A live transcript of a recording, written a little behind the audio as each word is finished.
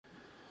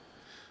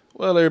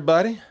Well,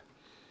 everybody,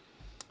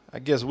 I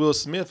guess Will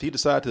Smith, he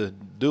decided to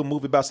do a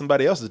movie about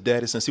somebody else's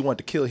daddy since he wanted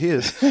to kill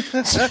his.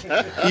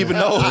 even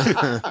though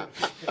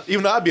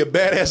I'd be a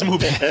badass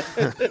movie.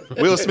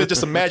 Will Smith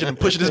just imagine him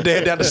pushing his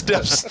dad down the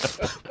steps.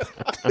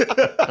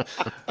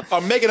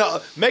 Or making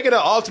an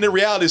alternate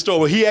reality story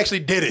where he actually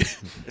did it.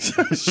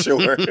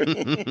 Sure.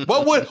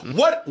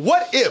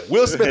 What if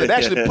Will Smith had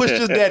actually pushed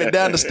his daddy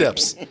down the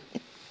steps?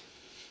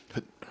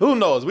 Who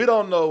knows? We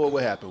don't know what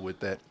would happen with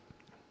that.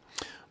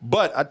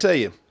 But I tell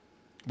you,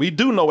 we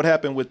do know what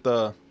happened with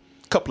a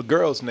couple of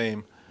girls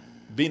named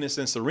Venus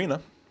and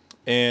Serena.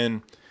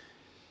 And,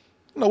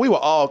 we were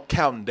all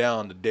counting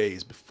down the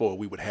days before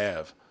we would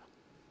have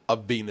a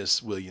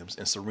Venus Williams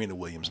and Serena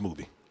Williams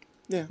movie.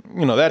 Yeah.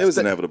 It was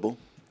inevitable.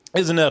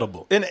 It's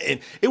inedible. And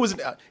it was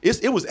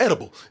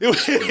edible.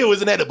 It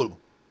was inedible.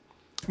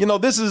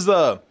 This is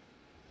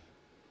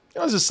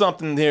this is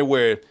something here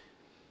where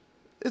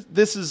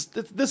this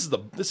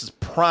is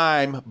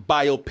prime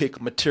biopic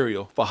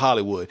material for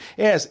Hollywood.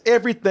 It has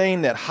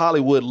everything that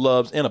Hollywood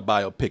loves in a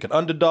biopic. An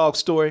underdog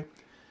story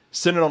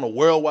centered on a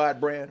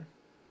worldwide brand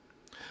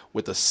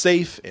with a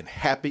safe and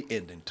happy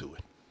ending to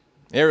it.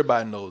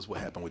 Everybody knows what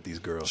happened with these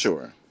girls.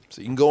 Sure.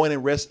 So you can go in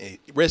and rest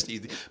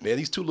easy. Man,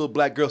 these two little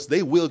black girls,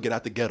 they will get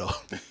out the ghetto.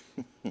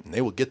 And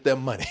they will get their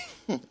money.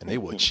 And they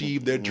will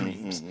achieve their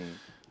dreams.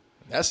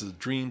 That's the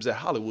dreams that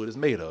Hollywood is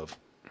made of.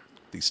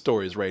 These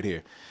stories right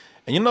here.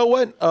 And you know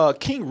what?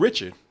 King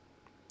Richard,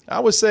 I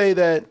would say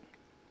that,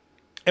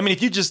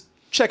 if you're just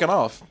checking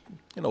off,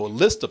 a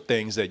list of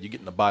things that you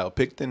get in a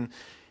biopic, then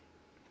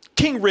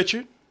King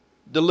Richard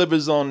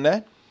delivers on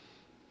that,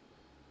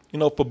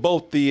 for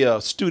both the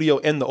studio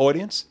and the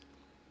audience.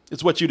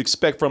 It's what you'd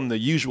expect from the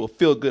usual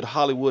feel-good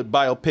Hollywood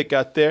biopic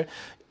out there.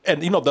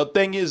 And, the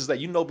thing is that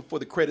before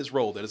the credits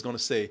roll that it's going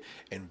to say,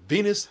 and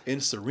Venus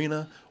and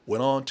Serena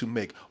went on to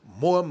make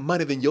more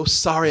money than your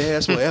sorry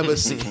ass will ever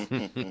see.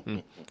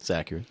 It's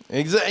accurate.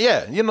 Exactly.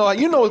 Yeah. You know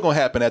what's going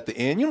to happen at the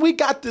end. We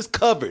got this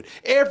covered.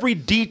 Every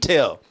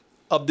detail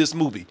of this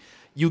movie,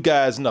 you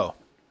guys know.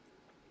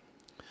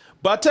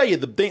 But I tell you,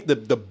 the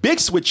big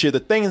switch here, the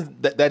thing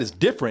that is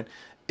different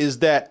is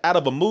that out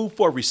of a move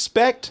for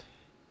respect,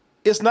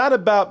 it's not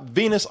about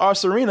Venus or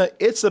Serena.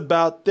 It's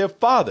about their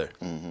father.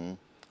 Mm-hmm.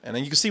 And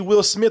then you can see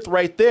Will Smith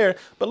right there.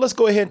 But let's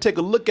go ahead and take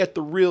a look at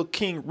the real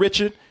King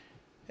Richard.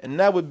 And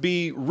that would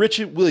be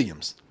Richard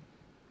Williams.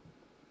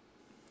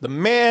 The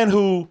man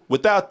who,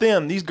 without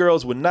them, these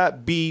girls would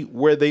not be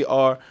where they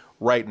are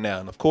right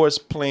now. And, of course,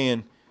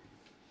 playing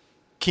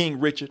King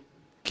Richard,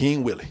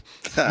 King Willie.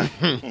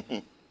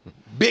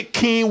 Big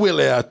King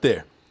Willie out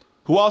there,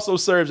 who also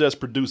serves as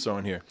producer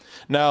on here.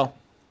 Now,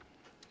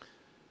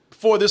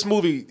 before this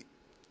movie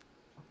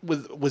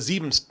was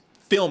even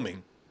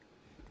filming,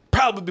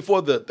 probably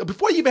before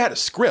you even had a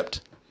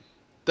script,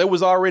 there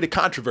was already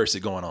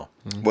controversy going on.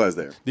 Was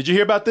there? Did you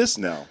hear about this?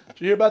 No.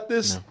 Did you hear about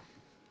this? No.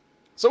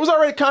 So it was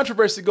already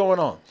controversy going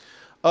on.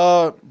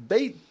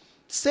 They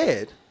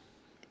said,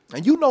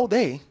 and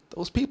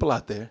those people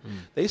out there,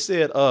 they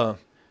said,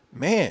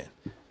 man,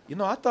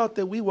 I thought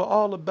that we were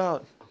all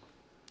about,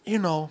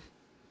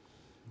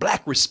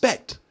 black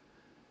respect.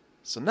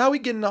 So now we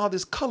getting all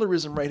this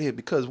colorism right here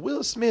because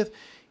Will Smith,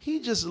 he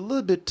just a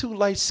little bit too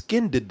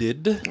light-skinned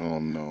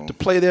to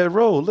play that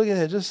role. Look at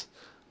that, just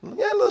a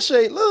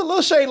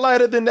little shade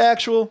lighter than the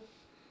actual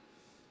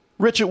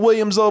Richard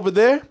Williams over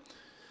there.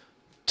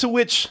 To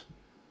which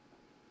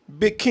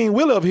Big King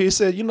Will over here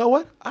said, you know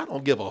what? I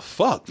don't give a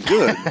fuck.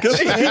 Good.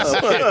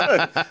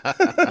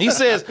 He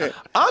says,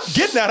 I'm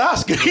getting that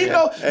Oscar.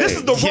 This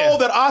is the role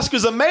that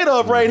Oscars are made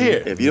of right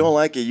here. If you don't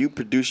like it, you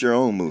produce your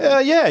own movie.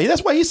 Yeah.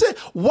 That's why he said,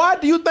 why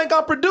do you think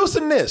I'm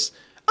producing this?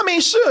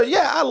 Sure,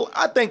 yeah,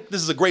 I think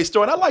this is a great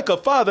story. And I like her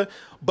father,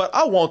 but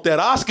I want that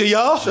Oscar,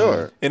 y'all.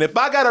 Sure. And if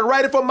I got to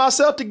write it for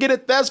myself to get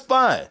it, that's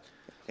fine.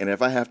 And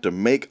if I have to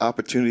make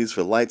opportunities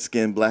for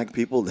light-skinned black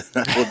people, then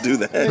I will do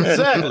that.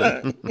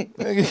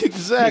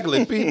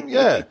 Exactly.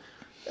 Yeah.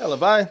 Hell,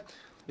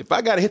 if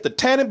I got to hit the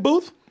tanning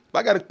booth, if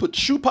I got to put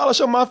shoe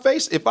polish on my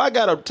face, if I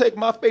got to take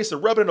my face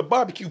and rub it in a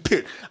barbecue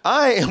pit,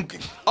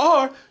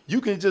 or you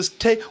can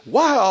just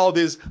why all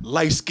this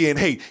light-skinned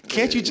hate?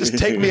 Can't you just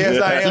take me as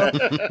I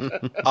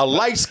am? A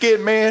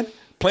light-skinned man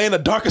playing a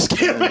darker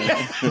skinned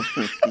man.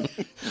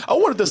 I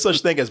wonder if there's such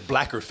thing as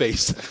blacker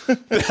face.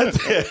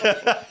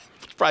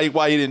 That's probably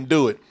why you didn't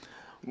do it.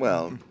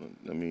 Well,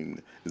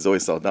 Zoe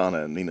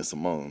Saldana and Nina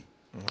Simone.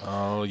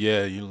 Oh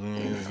yeah, you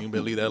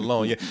better leave that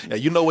alone. Yeah,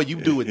 you know what? You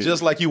do it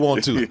just like you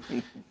want to.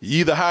 You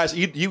either hire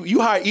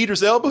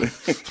Idris Elba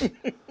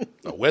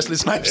or Wesley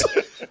Snipes.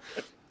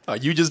 Or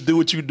you just do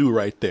what you do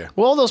right there.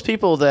 Well, all those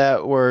people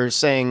that were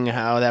saying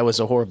how that was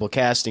a horrible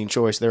casting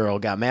choice, they all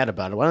got mad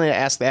about it. Why don't they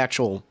ask the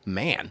actual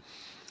man?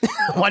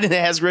 Why didn't they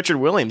ask Richard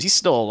Williams? He's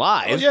still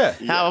alive. Oh, yeah.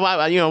 How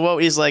about,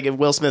 what he's like if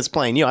Will Smith's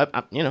playing? I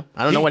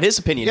don't know what his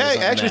opinion is. Yeah, on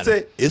he actually that.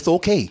 said, it's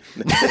okay.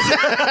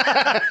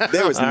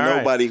 There was right.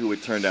 nobody who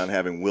would turn down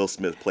having Will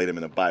Smith played him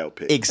in a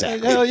biopic.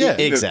 Exactly. Hell yeah.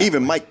 Exactly.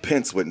 Even Mike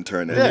Pence wouldn't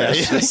turn that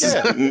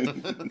Yeah,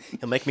 down. yeah.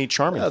 He'll make me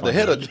charming. The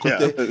head of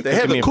the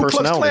head of me the a Ku Klux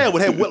personality.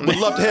 Klan would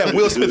love to have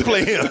Will Smith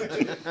play him.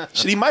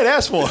 Shit, he might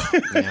ask for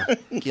him.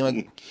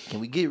 Can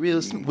we get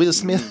Will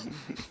Smith?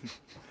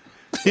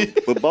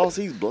 But boss,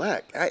 he's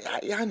black.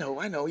 I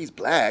know he's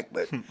black,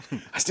 but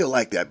I still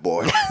like that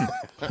boy.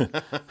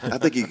 I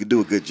think he could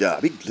do a good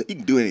job. He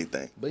can do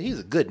anything. But he's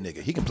a good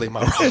nigga. He can play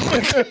my role.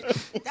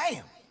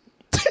 Damn.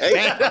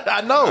 Hey,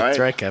 I know. all right. That's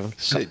right, Kevin.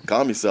 Shit,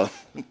 Calm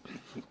yourself.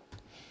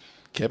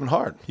 Kevin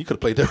Hart. He could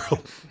have played that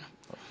role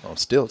on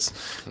stilts.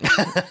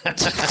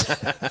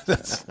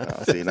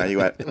 See, now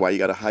why you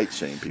got to height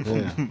shame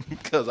people?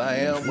 Because I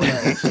am.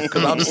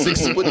 Because I'm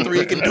 6'3"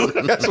 and can do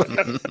it. That's what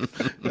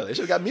they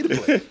should have got me to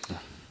play.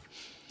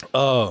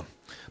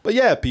 But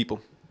yeah,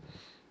 people.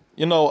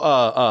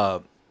 I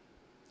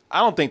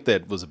don't think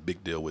that was a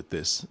big deal with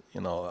this.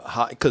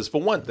 Because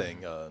for one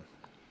thing,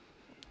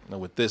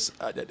 with this,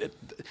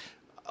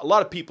 a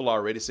lot of people are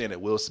already saying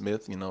that Will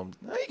Smith, he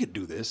could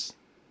do this.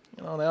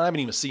 I haven't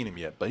even seen him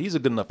yet, but he's a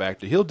good enough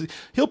actor.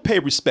 He'll pay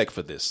respect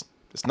for this.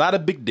 It's not a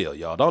big deal,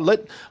 y'all. Don't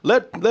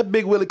let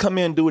Big Willie come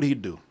in and do what he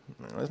do.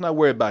 Let's not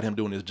worry about him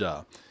doing his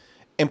job.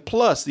 And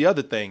plus, the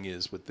other thing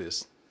is with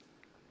this,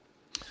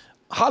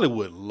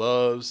 Hollywood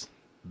loves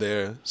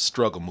their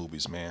struggle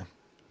movies, man.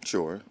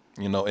 Sure.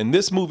 In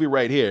this movie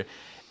right here,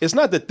 it's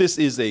not that this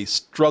is a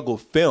struggle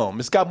film.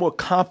 It's got more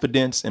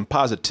confidence and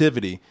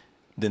positivity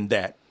than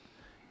that.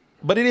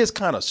 But it is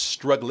kind of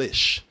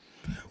struggle-ish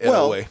in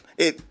a way.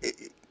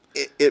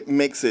 It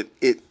makes it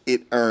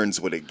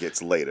earns what it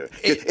gets later.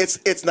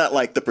 It's not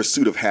like The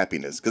Pursuit of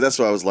Happiness, because that's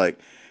why I was like,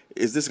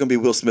 is this going to be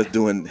Will Smith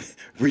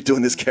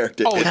redoing this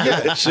character? Oh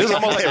yeah, it's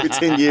almost like every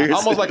 10 years,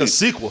 almost like a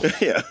sequel.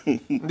 Yeah,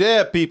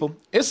 yeah, people.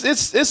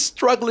 It's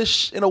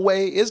struggle-ish in a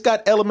way. It's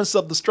got elements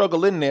of the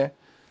struggle in there.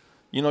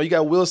 You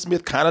got Will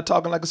Smith kind of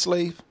talking like a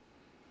slave.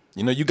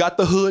 You got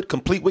the hood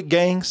complete with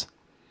gangs.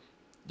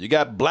 You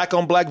got black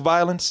on black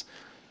violence.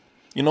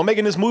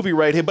 Making this movie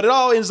right here, but it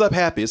all ends up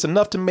happy. It's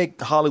enough to make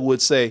Hollywood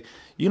say,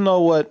 you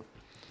know what?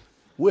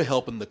 We're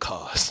helping the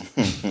cause.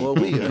 Well,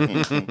 we are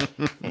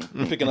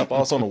picking up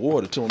also on the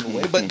water too on the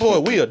way. But boy,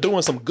 we are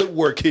doing some good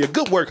work here.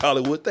 Good work,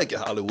 Hollywood. Thank you,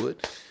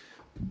 Hollywood.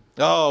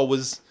 Oh,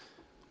 was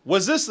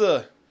this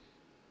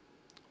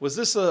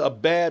a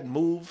bad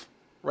move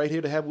right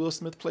here to have Will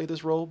Smith play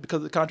this role because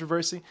of the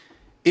controversy?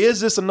 Is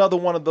this another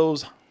one of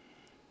those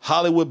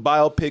Hollywood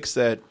biopics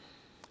that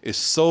is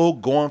so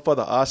going for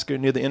the Oscar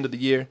near the end of the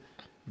year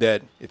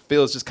that it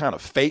feels just kind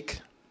of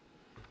fake,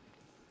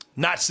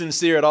 not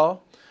sincere at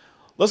all?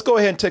 Let's go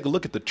ahead and take a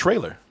look at the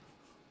trailer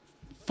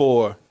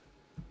for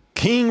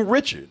King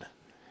Richard,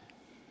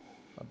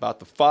 about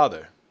the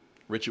father,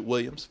 Richard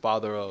Williams,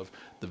 father of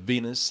the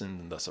Venus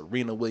and the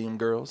Serena Williams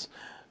girls.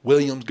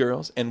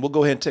 And we'll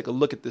go ahead and take a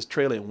look at this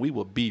trailer, and we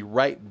will be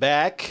right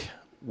back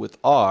with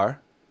our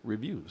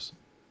reviews.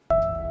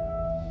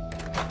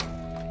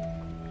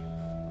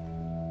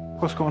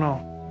 What's going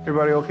on?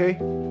 Everybody okay?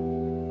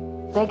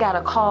 They got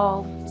a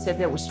call, said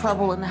there was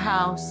trouble in the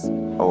house.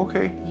 Oh,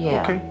 okay.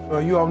 Yeah. Okay.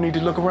 You all need to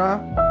look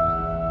around?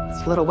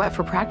 It's a little wet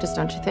for practice,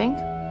 don't you think?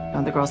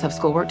 Don't the girls have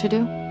schoolwork to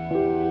do?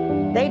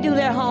 They do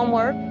their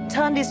homework.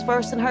 Tundi's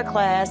first in her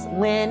class.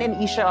 Lynn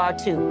and Isha are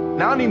too.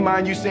 Now, I don't even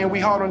mind you saying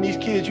we hard on these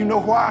kids. You know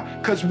why?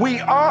 Because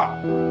we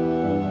are.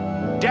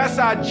 That's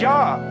our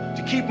job,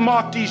 to keep them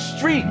off these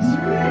streets.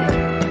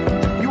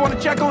 You want to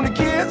check on the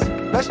kids?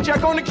 Let's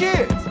check on the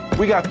kids.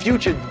 We got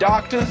future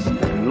doctors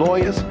and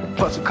lawyers,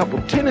 plus a couple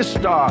tennis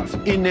stars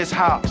in this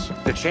house.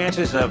 The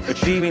chances of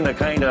achieving the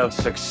kind of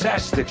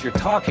success that you're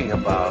talking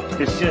about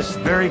is just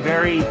very,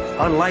 very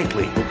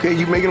unlikely. Okay,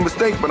 you're making a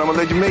mistake, but I'm going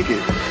to let you make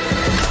it.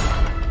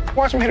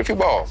 Watch them hit a few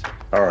balls.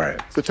 All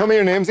right. So tell me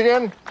your names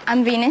again.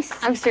 I'm Venus.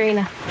 I'm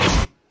Serena.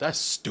 That's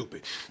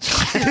stupid.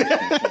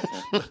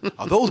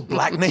 Are those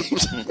black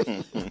names?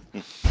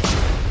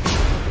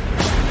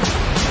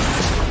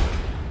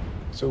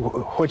 So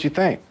what'd you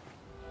think?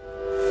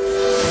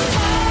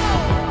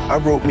 I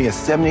wrote me a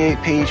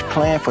 78-page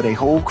plan for their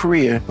whole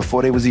career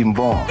before they was even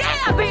born.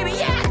 Yeah, baby,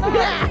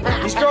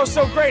 yeah! These girls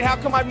so great, how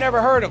come I've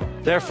never heard of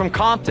them? They're from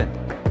Compton.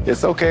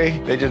 It's okay.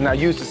 They're just not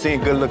used to seeing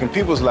good-looking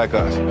peoples like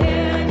us.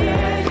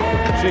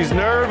 She's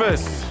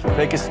nervous.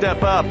 Take a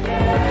step up.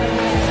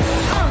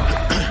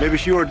 Maybe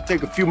she ought to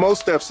take a few more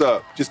steps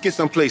up. Just get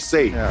someplace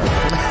safe. That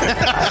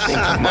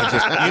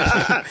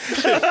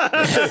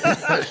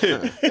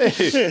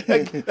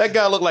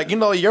guy looked like,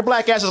 your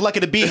black ass is lucky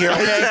to be here,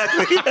 okay?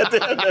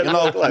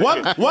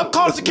 Exactly. One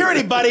call to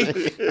security,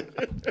 buddy.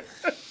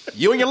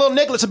 You and your little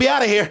Nicholas will be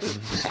out of here.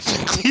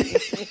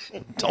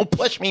 Don't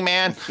push me,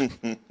 man.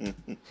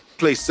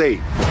 Play safe.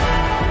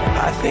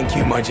 I think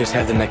you might just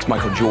have the next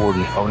Michael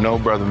Jordan. Oh, no,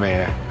 brother,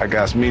 man. I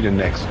got me the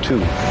next,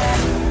 too.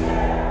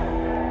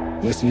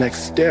 What's the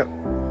next step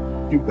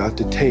you got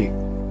to take?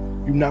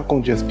 You're not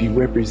going to just be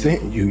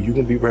representing you. You're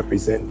going to be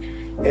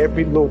representing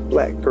every little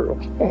black girl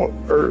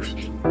on earth.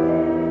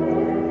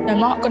 I'm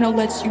not gonna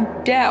let you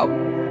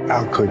down.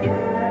 How could you?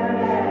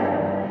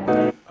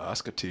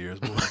 Oscar tears,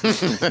 boy.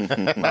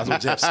 Might as well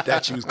just have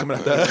statues coming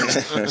out the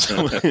eyes.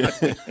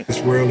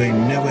 This world ain't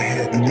never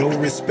had no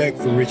respect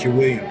for Richie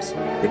Williams,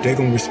 but they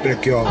gonna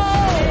respect y'all.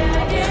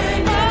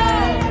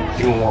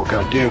 You gonna walk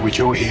out there with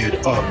your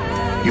head up.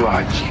 You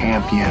are a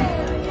champion,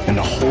 and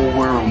the whole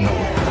world knows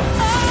it.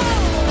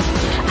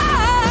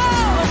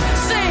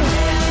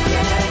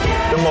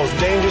 The most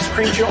dangerous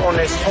creature on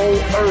this whole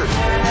earth.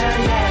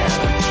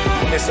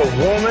 It's a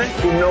woman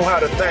who know how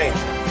to think.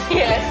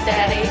 Yes,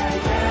 Daddy.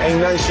 Ain't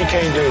nothing she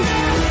can't do.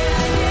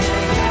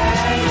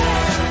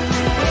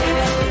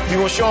 You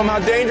gonna show them how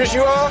dangerous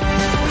you are?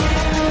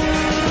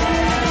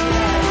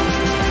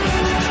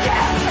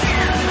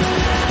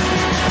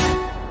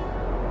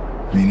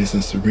 Venus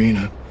and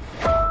Serena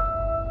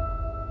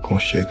gonna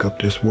shake up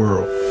this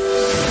world.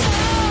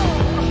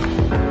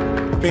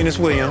 Venus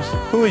Williams,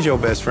 who is your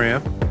best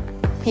friend?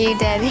 You,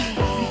 Daddy.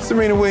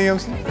 Serena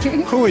Williams,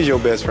 who is your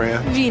best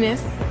friend?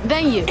 Venus.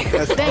 Then you.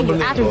 That's Then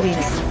you. After unbelievable.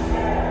 Venus.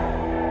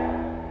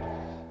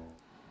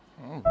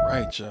 All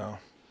right, y'all.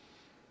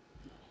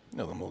 You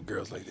know, them little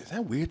girls like this. Is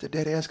that weird that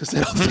Daddy asks us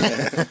that all the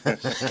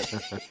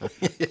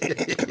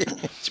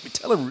time? Should we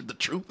tell him the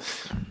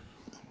truth?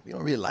 We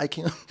don't really like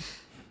him.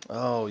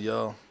 Oh,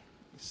 y'all.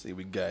 Let's see what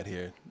we got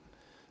here.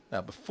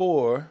 Now,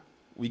 before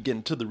we get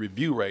into the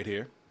review right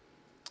here,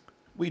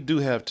 we do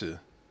have to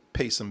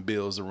pay some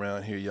bills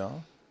around here,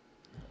 y'all.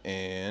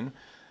 And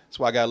that's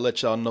why I got to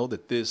let y'all know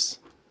that this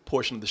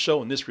portion of the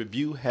show and this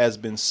review has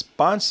been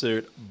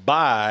sponsored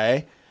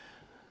by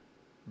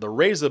the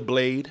Razer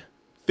Blade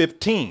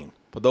 15.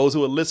 For those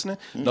who are listening,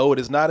 no, it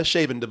is not a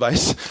shaving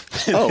device.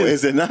 Oh,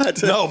 is it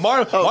not? No,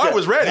 Martin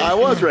was ready. I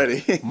was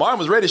ready. Martin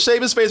was ready to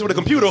shave his face with a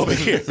computer over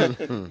here.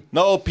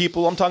 No,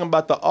 people, I'm talking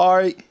about the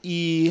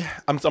the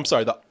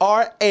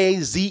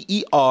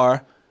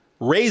RAZER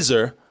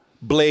Razer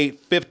Blade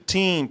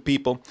 15,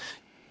 people.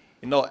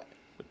 You know,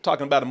 we're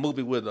talking about a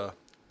movie with a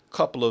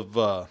couple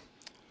of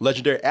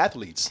legendary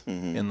athletes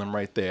in them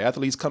right there.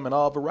 Athletes come in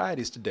all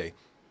varieties today.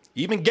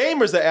 Even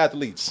gamers are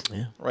athletes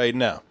right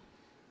now.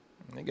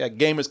 They got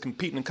gamers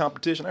competing in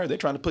competition. They're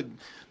trying to put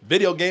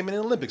video gaming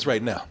in the Olympics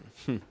right now.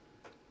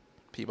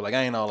 People like,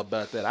 I ain't all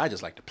about that. I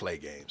just like to play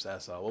games.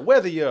 That's all. Well,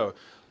 whether you're a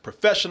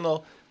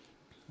professional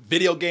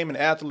video gaming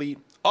athlete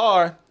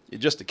or you're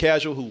just a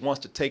casual who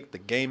wants to take the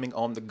gaming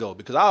on the go,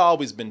 because I've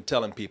always been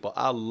telling people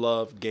I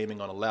love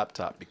gaming on a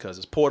laptop because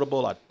it's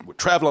portable. We're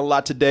traveling a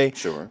lot today.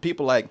 Sure.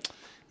 People like,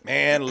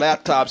 man,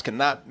 laptops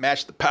cannot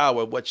match the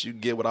power of what you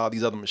get with all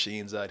these other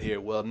machines out here.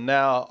 Well,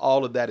 now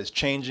all of that is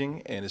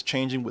changing, and it's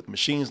changing with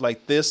machines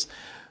like this,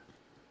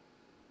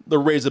 the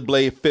Razer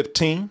Blade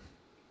 15.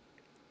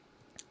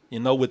 You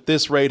know, with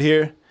this right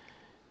here,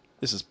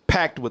 this is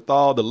packed with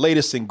all the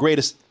latest and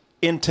greatest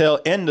Intel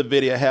and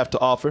NVIDIA have to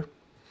offer.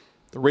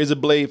 The Razer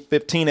Blade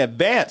 15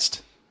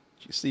 Advanced,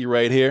 you see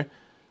right here,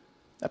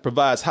 that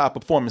provides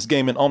high-performance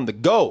gaming on the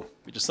go,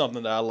 which is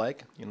something that I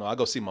like. You know, I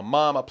go see my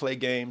mom, I play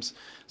games.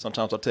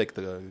 Sometimes I'll take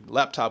the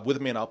laptop with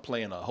me and I'll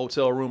play in a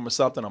hotel room or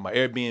something on my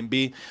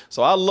Airbnb.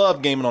 So I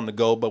love gaming on the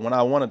go, but when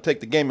I want to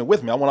take the gaming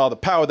with me, I want all the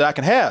power that I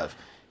can have.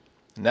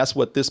 And that's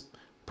what this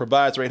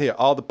provides right here.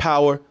 All the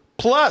power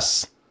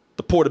plus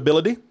the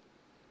portability.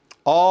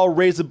 All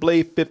Razer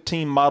Blade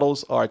 15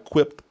 models are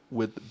equipped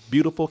with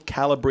beautiful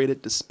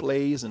calibrated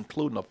displays,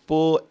 including a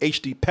full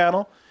HD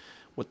panel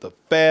with a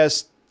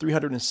fast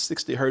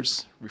 360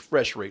 hertz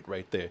refresh rate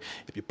right there.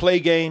 If you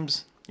play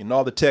games, you know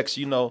all the text,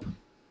 you know.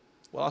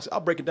 Well, I'll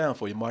break it down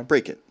for you, Martin.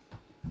 Break it.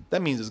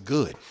 That means it's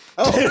good.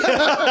 Oh.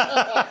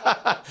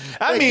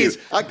 That means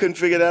I couldn't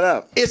figure that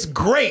out. it's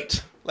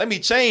great. Let me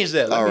change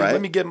that. All right.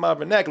 Let me get my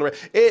vernacular.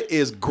 It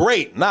is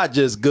great, not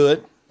just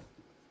good.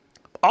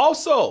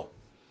 Also,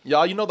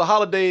 y'all, you know the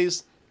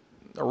holidays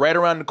are right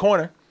around the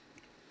corner.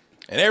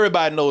 And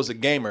everybody knows a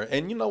gamer.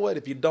 And you know what?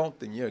 If you don't,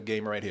 then you're a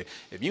gamer right here.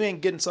 If you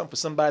ain't getting something for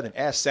somebody, then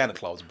ask Santa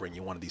Claus to bring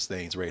you one of these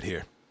things right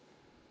here.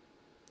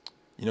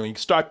 You know, you can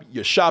start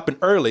your shopping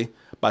early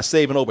by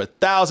saving over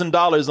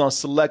 $1,000 on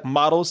select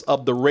models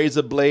of the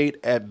Razer Blade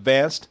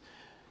Advanced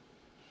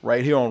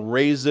right here on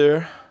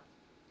Razer.com.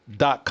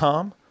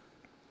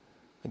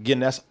 Again,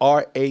 that's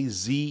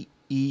Razer.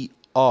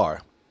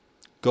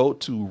 Go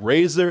to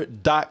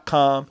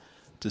Razer.com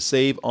to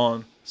save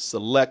on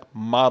select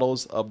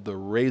models of the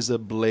Razer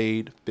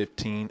Blade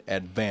 15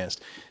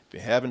 Advanced. If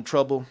you're having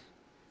trouble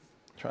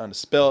trying to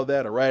spell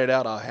that or write it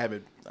out, I have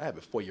it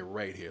for you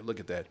right here. Look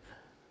at that.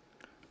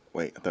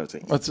 Wait, I thought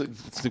it What's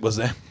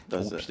that?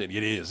 Does Oops, it?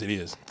 it is.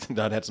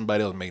 I had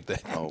somebody else make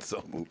that. Oh,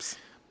 So oops.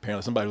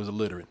 apparently somebody was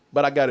illiterate.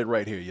 But I got it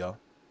right here, y'all.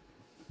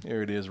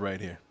 Here it is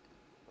right here.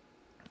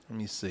 Let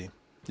me see.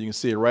 You can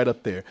see it right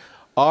up there.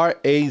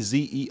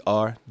 Razer.com.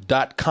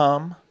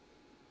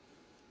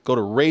 Go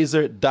to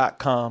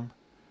Razer.com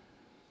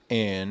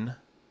and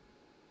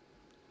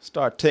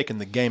start taking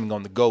the gaming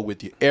on the go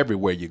with you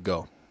everywhere you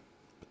go.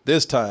 But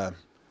this time,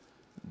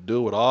 do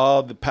it with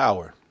all the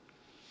power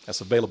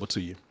that's available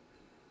to you.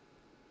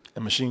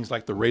 And machines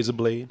like the Razer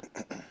Blade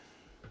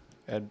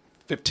at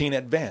 15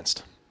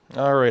 advanced.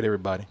 All right,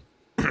 everybody.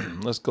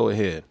 Let's go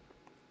ahead.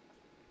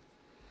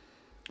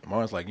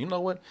 Martin's like, you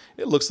know what?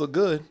 It looks so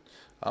good.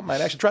 I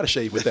might actually try to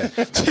shave with that.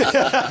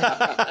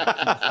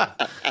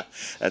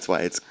 That's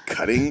why it's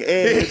cutting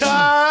edge.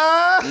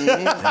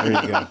 There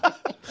you go.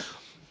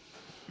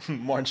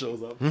 Martin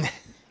shows up.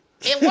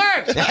 It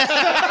worked.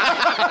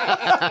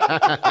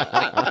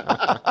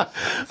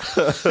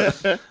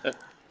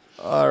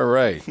 All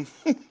right.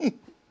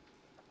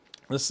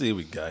 Let's see what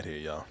we got here,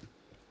 y'all.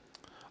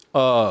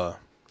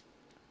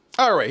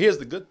 All right, here's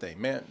the good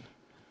thing, man.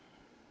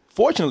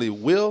 Fortunately,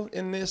 Will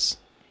in this,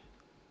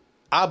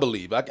 I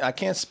believe, I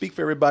can't speak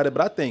for everybody,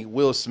 but I think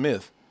Will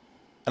Smith,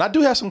 and I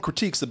do have some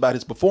critiques about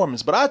his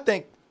performance, but I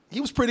think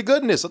he was pretty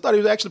good in this. I thought he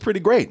was actually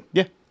pretty great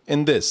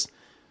in this,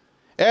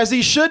 as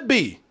he should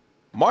be.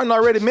 Martin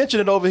already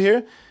mentioned it over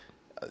here.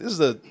 This is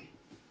the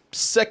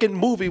second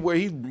movie where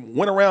he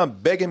went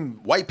around begging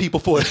white people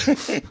for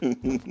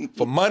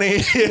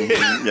money,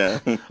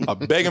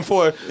 begging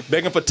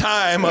for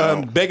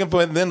time, begging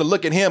for them to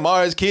look at him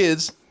or his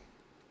kids.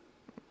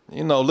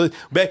 You know,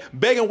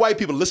 begging white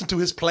people to listen to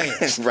his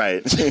plans.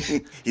 Right.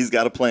 He's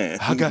got a plan.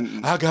 I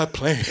got a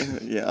plan.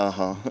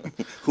 Yeah,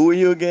 Who are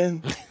you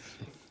again?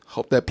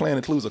 Hope that plan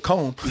includes a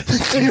comb.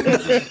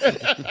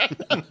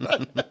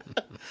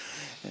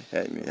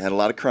 Had a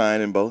lot of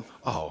crying in both.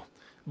 Oh,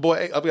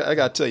 boy, I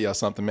gotta tell y'all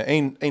something,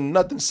 man. Ain't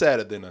nothing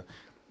sadder than a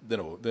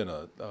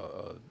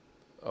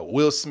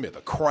Will Smith,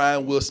 a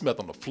crying Will Smith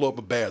on the floor of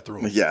a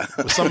bathroom. Yeah.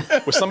 Where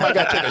somebody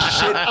got to take a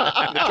shit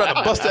and they're trying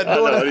to bust that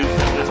door down.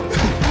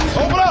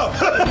 Open up!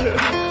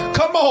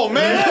 Come on,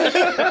 man!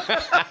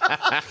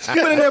 You've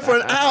been in there for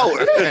an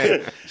hour.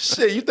 Man,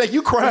 shit, you think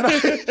you crying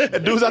out?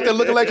 And dude's out there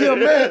looking like him,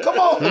 man. Come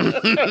on!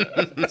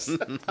 It's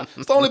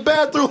the only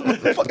bathroom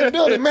in the fucking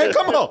building, man.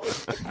 Come on!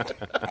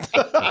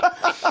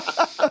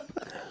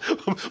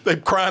 They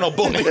crying on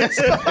both ends.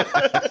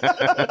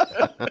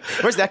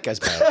 Where's that guy's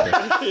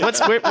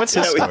biopic? What's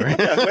his story?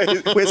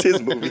 Where's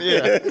his movie?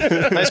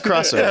 Nice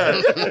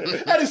crossover.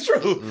 That is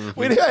true.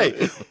 We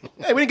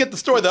didn't get the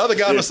story. The other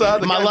guy on the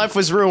side. My life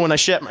was ruined when I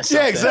shat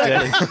myself. Yeah, exactly.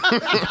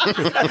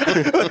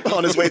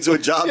 On his way to a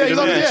job, he shit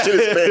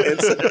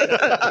his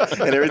pants,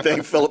 and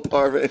everything fell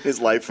apart in his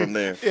life from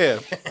there. Yeah.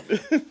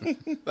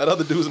 That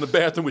other dude's in the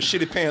bathroom with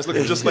shitty pants,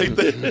 looking just like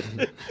that.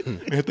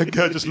 Man, that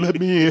guy just let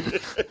me in.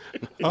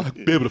 I'll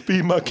be able to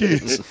feed my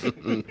kids.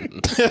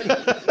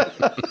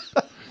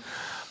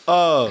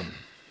 I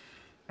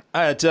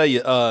gotta tell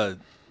you,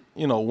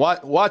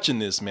 watching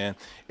this, man,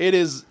 it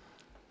is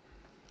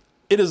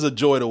a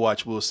joy to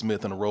watch Will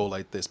Smith in a role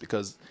like this,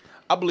 because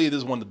I believe this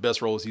is one of the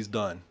best roles he's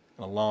done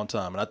in a long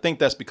time. And I think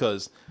that's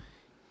because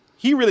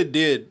he really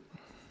did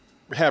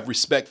have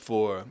respect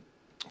for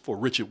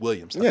Richard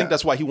Williams. I think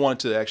that's why he wanted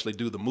to actually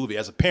do the movie.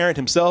 As a parent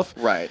himself,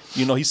 right?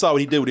 You know, he saw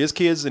what he did with his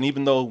kids, and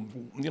even though,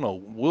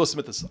 Will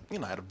Smith is,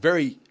 at a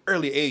very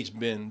early age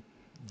been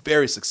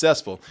very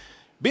successful,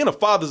 being a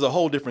father is a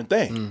whole different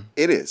thing.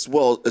 It is.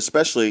 Well,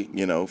 especially,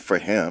 for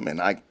him,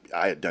 and I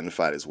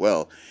identified as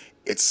well,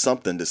 it's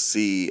something to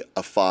see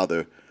a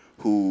father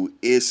who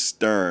is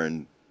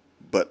stern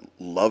but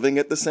loving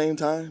at the same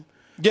time.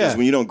 Yeah. Because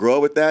when you don't grow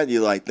up with that,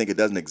 you think it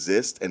doesn't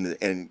exist,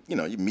 and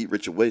you meet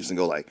Richard Williams and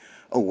go like,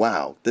 oh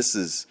wow, this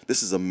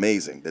is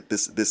amazing that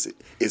this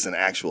is an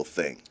actual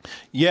thing.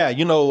 Yeah,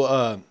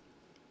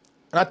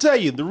 and I tell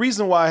you, the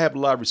reason why I have a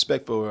lot of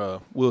respect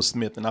for Will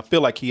Smith, and I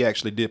feel like he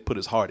actually did put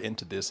his heart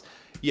into this.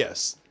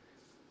 Yes,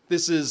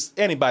 this is,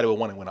 anybody would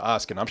want to win an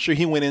Oscar, and I'm sure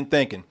he went in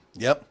thinking,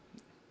 yep,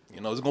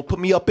 it's gonna put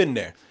me up in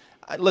there.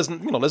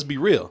 Let's be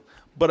real.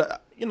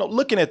 But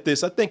looking at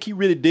this, I think he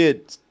really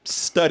did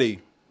study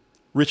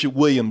Richard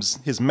Williams,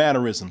 his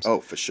mannerisms.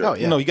 Oh, for sure. Oh,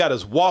 yeah. He got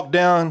his walk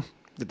down,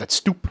 that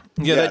stoop.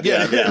 Yeah.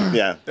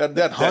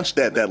 That hunched,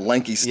 that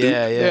lanky stoop.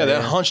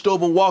 That hunched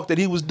over walk that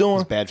he was doing.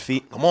 His bad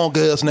feet. Come on,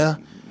 girls, now.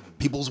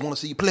 People want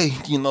to see you play.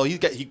 He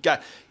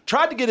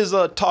tried to get his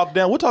talk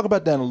down. We'll talk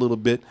about that in a little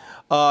bit.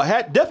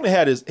 Definitely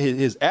had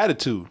his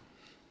attitude.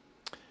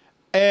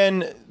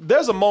 And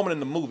there's a moment in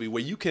the movie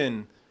where you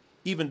can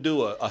even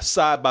do a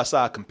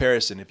side-by-side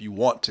comparison, if you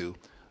want to,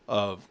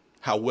 of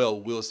how well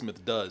Will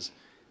Smith does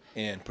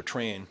in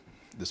portraying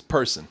this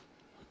person.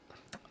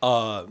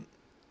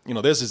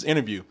 There's this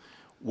interview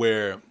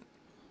where,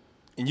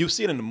 and you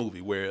see it in the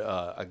movie, where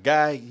a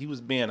guy, he was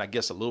being, I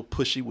guess, a little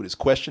pushy with his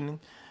questioning,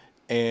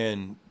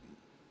 and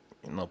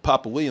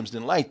Papa Williams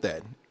didn't like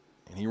that,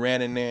 and he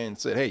ran in there and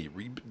said, "Hey,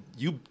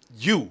 you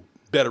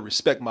better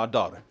respect my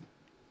daughter."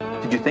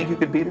 Did you think you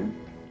could beat her?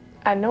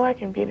 I know I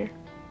can beat her.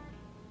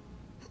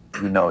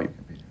 You know you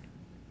can beat her.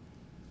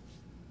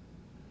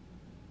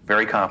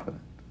 Very confident.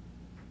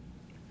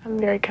 I'm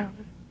very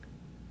confident.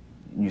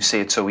 You say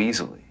it so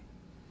easily.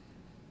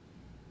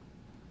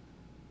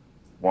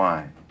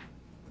 Why?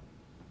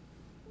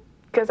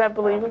 Because I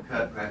believe it.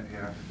 Cut right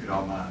here, if you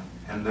don't mind.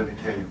 And let me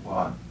tell you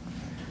what.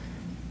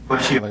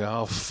 Like,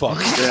 oh,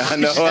 fuck. Yeah, I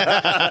know.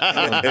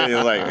 And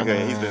you're like,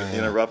 okay, he's been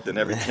interrupting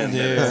every 10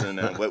 minutes, and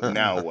then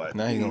now what?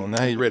 Now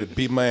he's ready to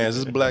beat my ass.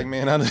 This black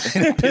man, I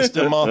pissed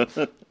him off.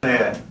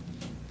 Dad,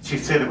 She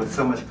said it with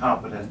so much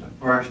confidence the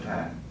first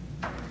time.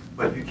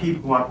 But if you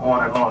keep going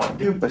on and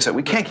on, Listen,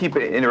 we can't keep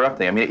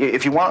interrupting. I mean,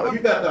 if you want... You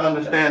got to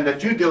understand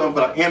that you're dealing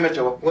with an image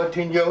of a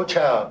 14-year-old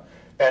child.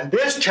 And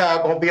this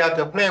child gonna be out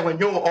there playing when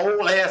your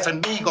old ass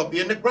and me gonna be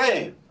in the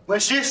grave.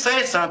 When she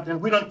say something,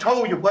 we done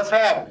told you what's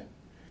happening.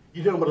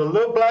 You dealing with a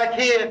little black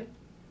kid,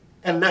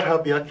 and let her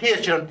be a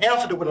kid. She done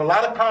answered it with a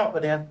lot of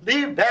confidence.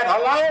 Leave that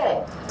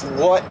alone.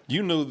 What?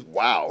 You knew.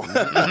 Wow.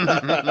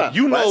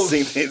 You know. I've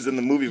seen things in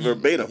the movie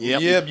verbatim.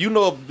 Yeah, you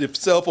know if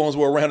cell phones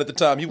were around at the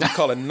time, you would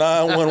call it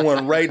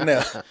 911 right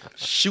now.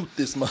 Shoot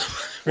this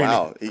motherfucker.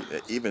 Wow.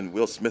 Even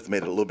Will Smith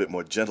made it a little bit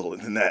more gentle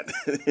than that.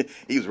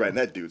 He was right in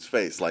that dude's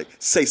face, like,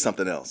 say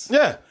something else.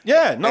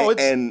 Yeah. No,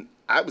 and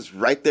I was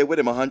right there with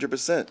him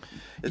 100%.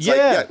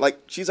 It's like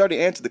she's already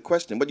answered the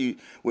question. What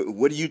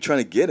are you trying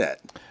to get at?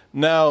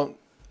 Now,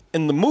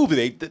 in the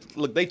movie,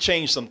 they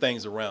changed some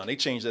things around. They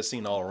changed that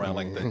scene all around,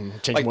 like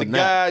the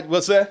guy.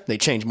 What's that? They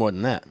changed more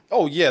than that.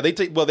 Oh yeah, they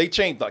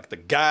changed. Like the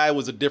guy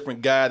was a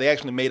different guy. They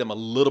actually made him a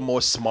little more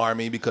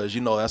smarmy because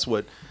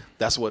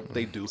that's what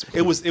they do.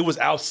 It was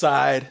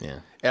outside. Yeah.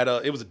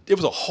 It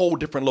was a whole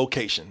different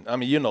location. I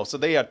mean, so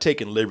they are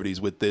taking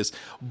liberties with this.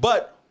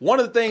 But one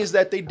of the things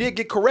that they did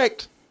get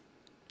correct,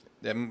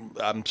 and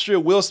I'm sure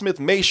Will Smith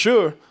made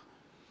sure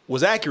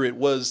was accurate,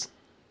 was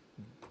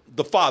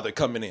the father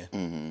coming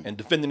in and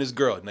defending his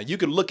girl. Now you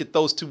can look at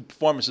those two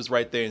performances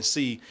right there and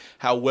see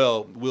how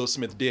well Will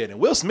Smith did. And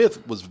Will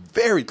Smith was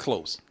very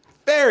close.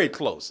 Very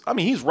close. I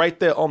mean, he's right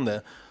there on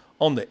the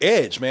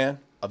edge, man,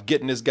 of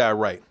getting this guy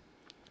right.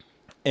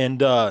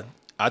 And I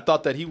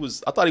thought he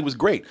was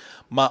great.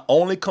 My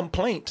only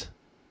complaint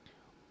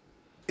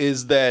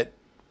is that,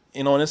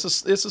 and it's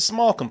a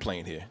small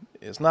complaint here.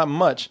 It's not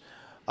much.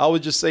 I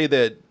would just say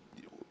that,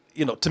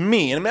 to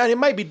me, and it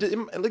might be,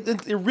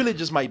 it really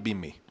just might be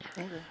me.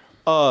 Okay.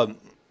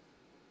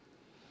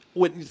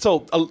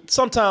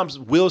 Sometimes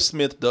Will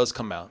Smith does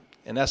come out,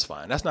 and that's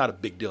fine. That's not a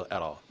big deal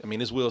at all. I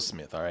mean, it's Will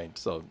Smith, all right?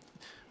 So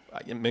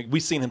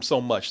we've seen him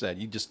so much that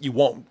you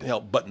won't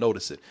help but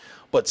notice it.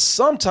 But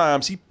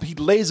sometimes he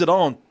lays it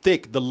on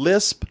thick, the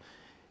lisp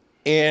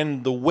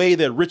and the way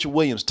that Richard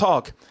Williams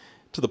talk,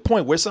 to the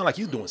point where it sounds like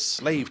he's doing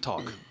slave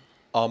talk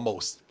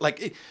almost.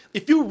 Like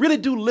if you really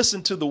do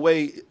listen to the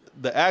way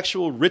the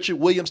actual Richard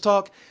Williams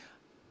talk,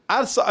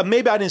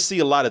 maybe I didn't see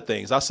a lot of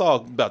things. I saw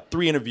about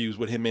 3 interviews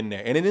with him in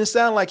there, and it didn't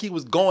sound like he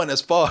was going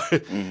as far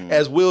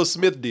as Will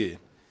Smith did.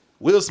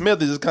 Will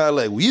Smith is just kind of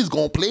like, he's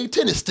going to play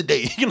tennis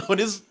today.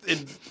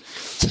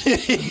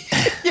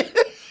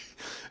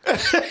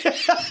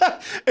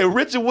 And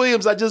Richard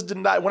Williams, I just did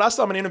not, when I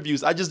saw him in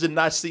interviews, I just did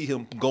not see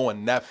him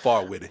going that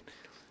far with it.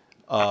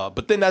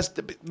 But then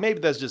maybe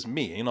that's just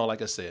me,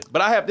 like I said.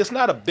 But it's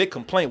not a big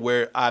complaint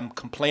where I'm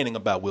complaining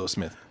about Will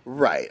Smith.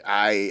 Right.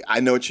 I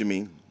know what you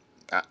mean.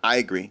 I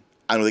agree.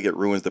 I don't think it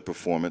ruins the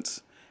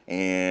performance.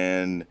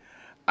 And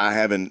I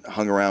haven't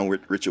hung around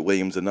with Richard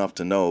Williams enough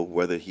to know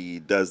whether he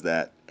does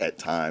that at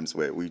times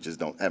where we just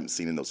haven't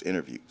seen in those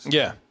interviews.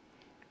 Yeah.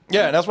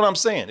 Yeah, that's what I'm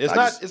saying.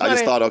 I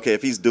just thought, okay,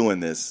 if he's doing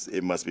this,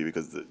 it must be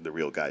because the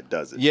real guy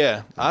does it.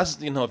 Yeah.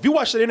 If you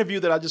watch that interview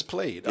that I just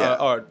played,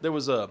 or there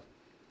was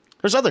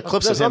there's other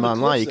clips of him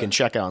online you can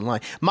check out online.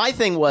 My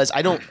thing was,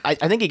 I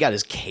think he got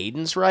his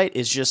cadence right.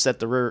 It's just that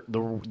the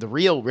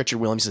real Richard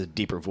Williams has a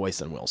deeper voice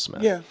than Will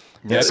Smith. Yeah.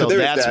 So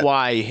that's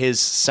why his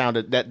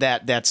sounded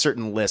that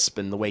certain lisp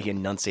and the way he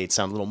enunciates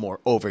sound a little more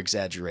over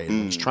exaggerated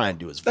when he's trying to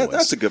do his voice.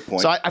 That's a good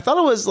point. So I thought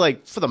it was,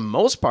 like, for the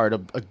most part,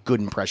 a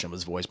good impression of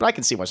his voice, but I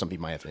can see why some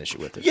people might have an issue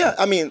with it. Yeah,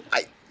 I mean,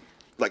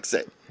 like I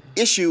said,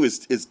 issue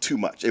is too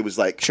much. It was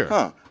like,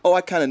 sure.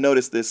 I kind of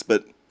noticed this,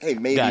 but hey,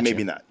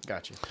 maybe not.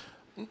 Gotcha.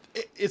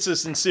 It's a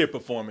sincere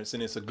performance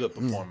and it's a good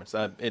performance.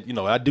 I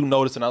do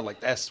notice, and I was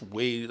like, that's a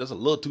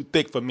little too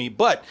thick for me,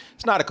 but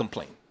it's not a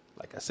complaint.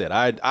 Like I said,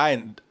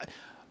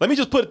 let me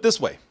just put it this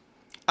way: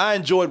 I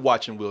enjoyed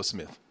watching Will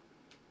Smith.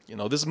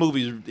 This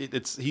movie,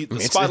 the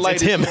spotlight.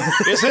 It's him.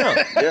 It's him.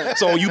 Yeah.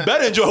 So you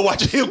better enjoy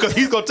watching him because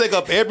he's gonna take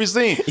up every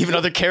scene. Even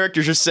other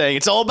characters are saying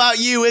it's all about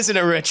you, isn't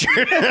it,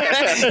 Richard?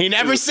 He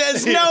never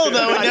says no,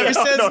 though. He never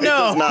says no. He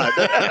does not.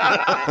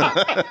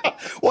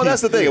 Well,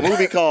 that's the thing. A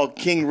movie called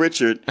King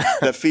Richard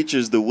that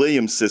features the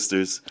Williams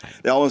sisters.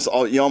 You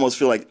almost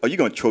feel like, you're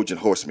going to Trojan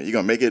horse me. You're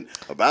going to make it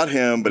about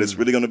him, but it's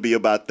really going to be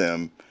about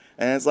them.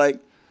 And it's like,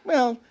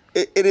 well,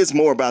 it is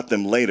more about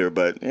them later,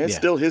 but it's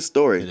still his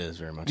story. It is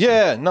very much.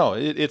 Yeah, no,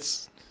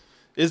 it's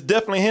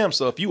definitely him.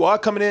 So if you are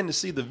coming in to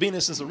see the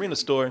Venus and Serena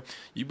story,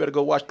 you better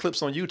go watch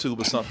clips on YouTube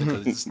or something,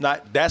 because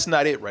that's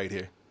not it right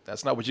here.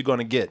 That's not what you're going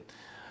to get.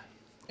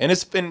 And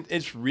it's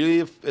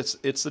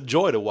a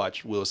joy to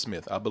watch Will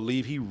Smith. I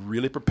believe he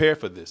really prepared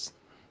for this,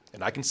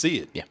 and I can see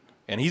it. Yeah,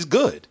 and he's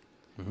good.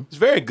 Mm-hmm. He's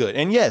very good.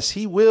 And yes,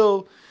 he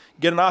will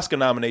get an Oscar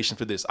nomination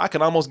for this. I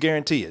can almost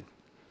guarantee it.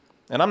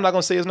 And I'm not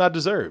going to say it's not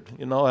deserved.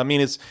 I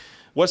mean, it's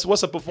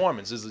what's a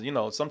performance?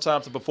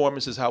 Sometimes the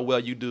performance is how well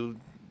you do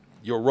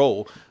your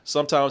role.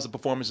 Sometimes the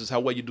performance is how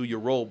well you do your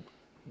role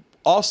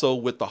also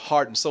with the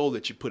heart and soul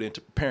that you put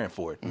into preparing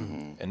for it.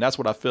 And that's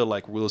what I feel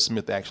like Will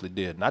Smith actually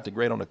did. Not to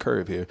grade on the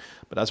curve here,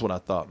 but that's what I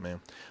thought,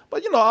 man.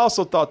 But, I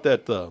also thought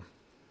that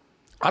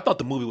I thought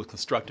the movie was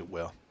constructed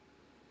well.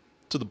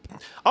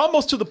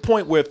 Almost to the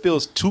point where it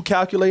feels too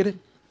calculated.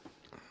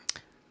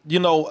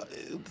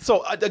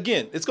 So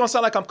again, it's going to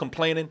sound like I'm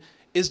complaining.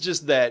 It's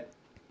just that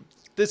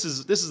this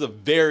is a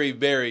very,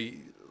 very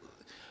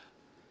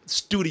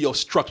studio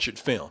structured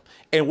film.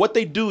 And what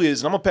they do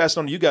is, and I'm going to pass it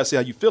on to you guys, see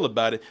how you feel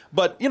about it.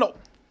 But,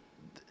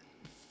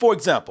 for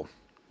example,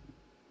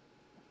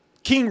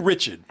 King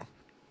Richard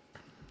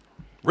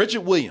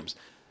Williams,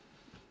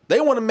 they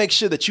want to make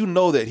sure that you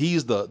know that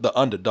he's the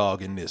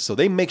underdog in this. So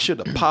they make sure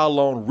to pile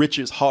on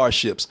Richard's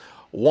hardships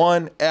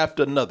one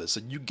after another.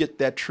 So you get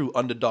that true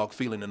underdog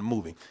feeling in the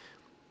movie.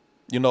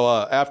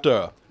 After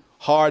a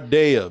hard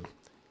day of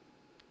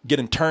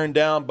getting turned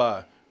down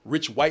by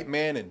rich white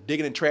man and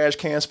digging in trash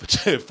cans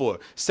for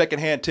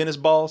secondhand tennis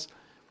balls,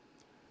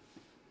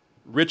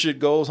 Richard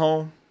goes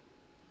home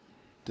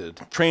to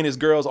train his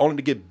girls only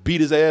to get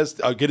his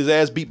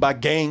ass beat by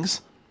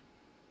gangs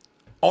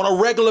on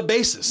a regular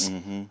basis.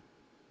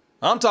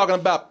 I'm talking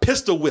about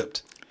pistol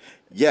whipped.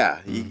 Yeah,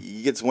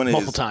 he gets one of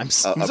multiple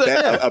times.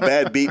 A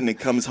bad beating and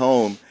comes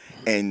home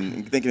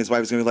and thinking his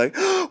wife is going to be like,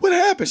 oh, what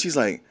happened? She's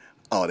like,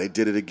 oh, they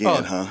did it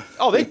again, huh?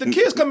 Oh, the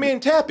kids come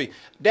in happy.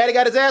 Daddy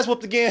got his ass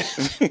whooped again.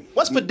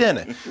 What's for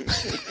dinner?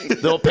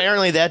 Though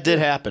apparently that did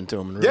happen to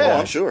him in real Yeah, life.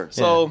 I'm sure.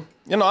 So,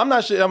 I'm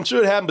not sure. I'm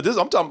sure it happened, but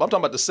I'm talking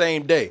about the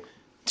same day.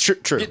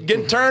 True.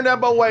 Getting turned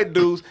down by white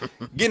dudes,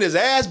 getting his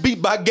ass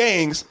beat by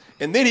gangs,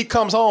 and then he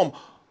comes home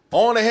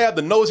only have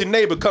the nosy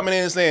neighbor coming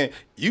in and saying,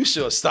 you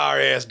sure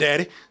sorry ass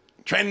daddy,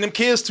 training them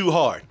kids too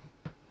hard.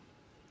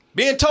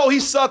 Being told he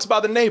sucks by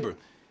the neighbor.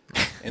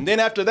 And then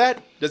after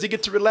that, does he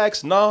get to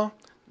relax? No.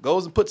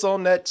 Goes and puts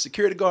on that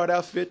security guard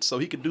outfit so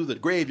he can do the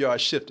graveyard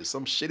shift at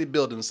some shitty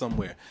building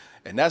somewhere.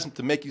 And that's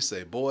to make you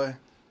say, boy,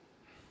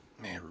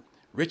 man,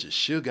 Richard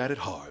sure got it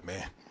hard,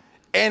 man.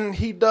 And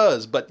he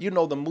does. But,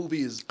 the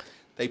movie is,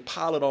 they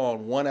pile it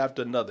on one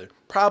after another,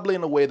 probably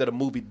in a way that a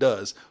movie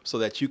does, so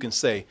that you can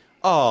say,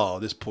 oh,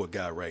 this poor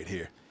guy right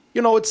here.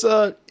 It's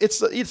a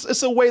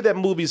way that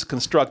movies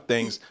construct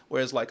things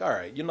where it's like, all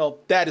right,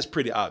 that is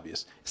pretty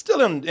obvious. It's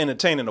still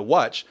entertaining to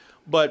watch,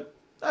 but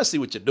I see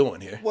what you're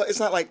doing here. Well, it's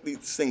not like these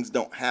things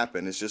don't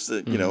happen. It's just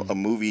that, a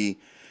movie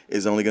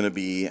is only going to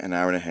be an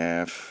hour and a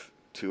half,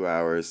 2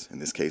 hours, in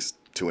this case,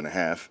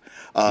 2.5.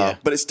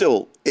 But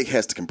it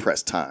has to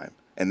compress time.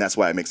 And that's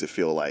why it makes it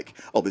feel like,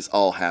 oh, this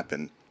all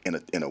happened in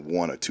a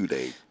 1 or 2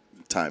 day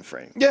time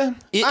frame. Yeah.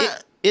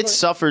 It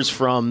suffers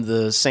from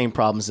the same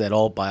problems that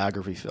all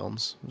biography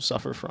films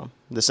suffer from.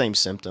 The same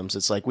symptoms.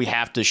 It's like we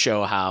have to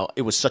show how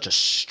it was such a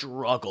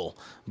struggle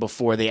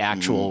before the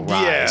actual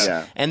rise.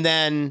 Yeah. And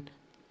then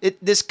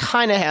this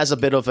kind of has a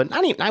bit of I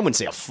wouldn't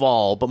say a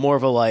fall, but more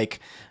of a like,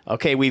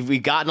 okay,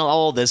 we've gotten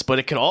all this, but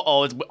it could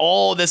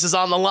all this is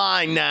on the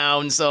line now,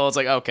 and so it's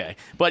like, okay.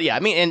 But yeah, I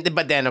mean,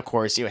 but then of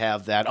course you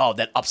have that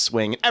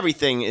upswing.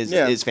 Everything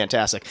is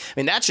fantastic. I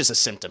mean, that's just a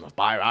symptom of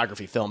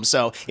biography film.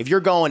 So if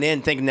you're going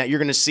in thinking that you're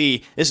going to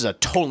see this is a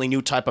totally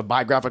new type of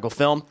biographical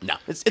film, no,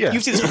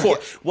 you've seen this before.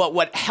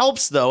 What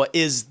helps though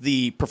is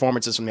the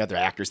performances from the other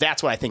actors.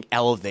 That's what I think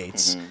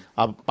elevates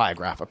a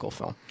biographical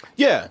film.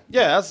 Yeah,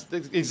 that's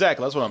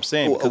exactly. That's what I'm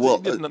saying.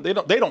 They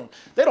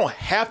don't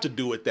have to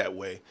do it that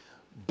way.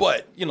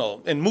 But,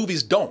 and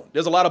movies don't.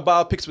 There's a lot of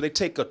biopics where they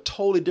take a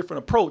totally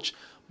different approach,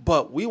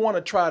 but we want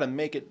to try to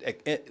make it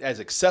as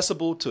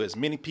accessible to as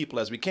many people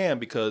as we can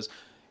because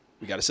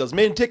we got to sell as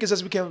many tickets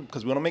as we can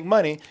because we want to make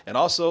money. And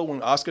also,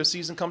 when Oscar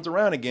season comes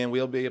around again,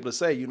 we'll be able to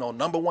say,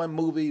 number one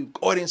movie,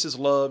 audience is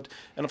loved.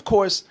 And, of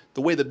course,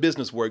 the way the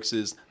business works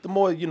is the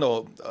more,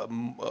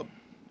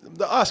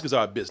 the Oscars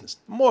are a business.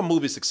 The more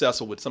movies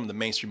successful with some of the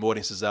mainstream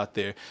audiences out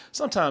there,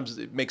 sometimes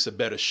it makes a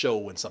better show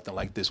when something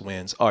like this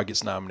wins or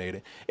gets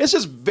nominated. It's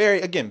just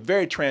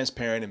very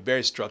transparent and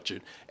very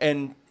structured.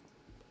 And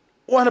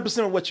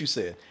 100% of what you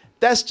said,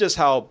 that's just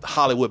how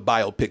Hollywood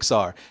biopics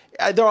are.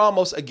 They're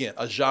almost, again,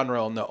 a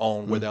genre on their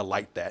own where they're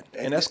like that.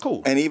 And that's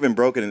cool. And even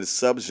broken into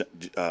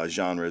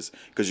sub-genres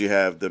because you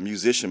have the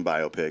musician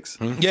biopics.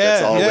 Yeah,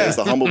 that's always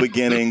the humble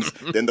beginnings,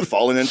 then the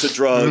falling into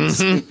drugs,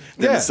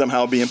 then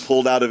somehow being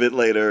pulled out of it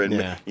later. And,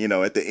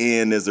 at the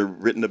end, there's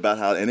written about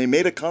how, and they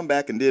made a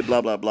comeback and did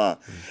blah, blah, blah.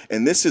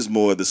 And this is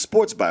more the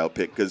sports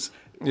biopic because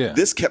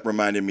this kept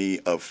reminding me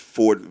of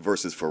Ford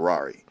versus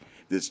Ferrari.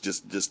 It's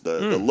just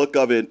the look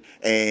of it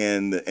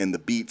and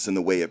the beats and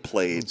the way it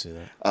played.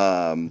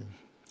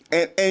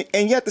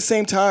 And yet at the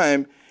same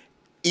time,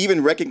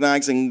 even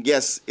recognizing,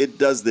 yes, it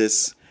does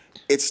this,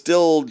 it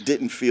still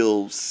didn't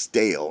feel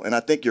stale. And I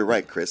think you're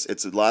right, Chris.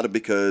 It's a lot of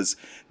because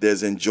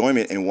there's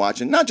enjoyment in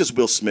watching not just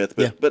Will Smith,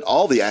 but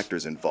all the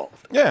actors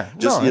involved.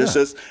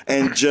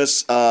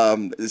 Just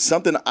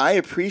something I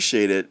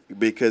appreciated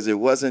because it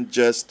wasn't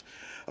just,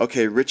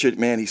 okay, Richard,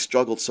 man, he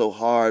struggled so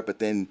hard, but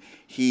then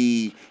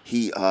he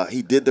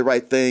did the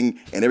right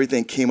thing and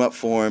everything came up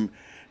for him.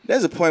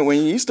 There's a point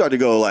when you start to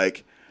go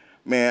like,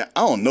 man,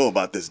 I don't know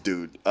about this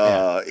dude.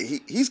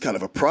 He's kind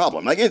of a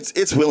problem. Like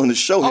it's willing to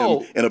show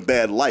him in a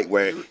bad light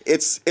where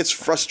it's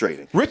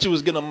frustrating. Richard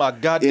was getting on my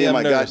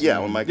goddamn nerves.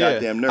 On my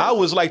goddamn nerves. I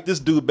was like this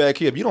dude back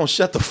here. If you don't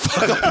shut the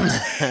fuck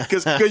up,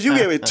 because you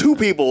gave it two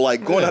people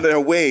like going out of their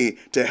way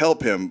to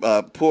help him.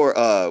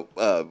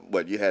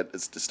 What you had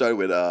started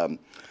with.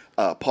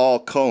 Paul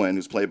Cohen,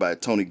 who's played by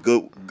Tony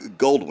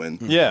Goldwyn.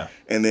 Yeah.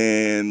 And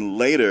then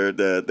later,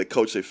 the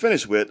coach they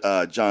finished with,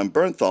 John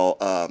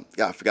Bernthal.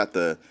 I forgot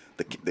the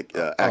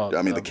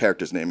actor. The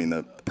character's name.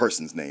 The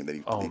person's name that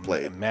he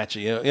played.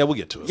 Matchy. Yeah, we'll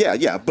get to it.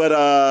 Yeah.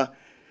 But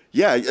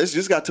it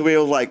just got to where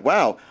I was like,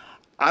 wow,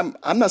 I'm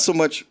not so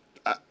much.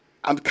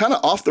 I'm kind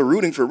of off the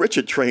rooting for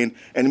Richard train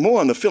and more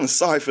on the feeling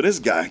sorry for this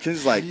guy. Because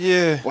he's like,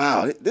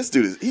 wow, this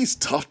dude he's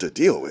tough to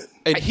deal with.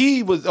 And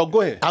he was. Oh,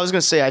 go ahead. I was going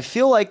to say, I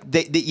feel like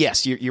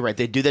yes, you're right.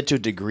 They do that to a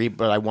degree,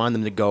 but I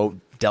wanted them to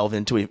delve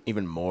into it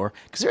even more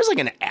because there's like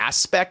an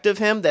aspect of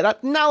him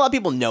that not a lot of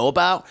people know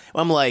about.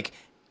 I'm like,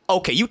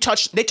 okay,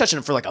 they touched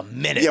him for like a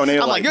minute. Yeah,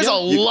 I'm like, there's a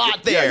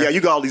lot there. Yeah,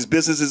 you got all these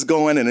businesses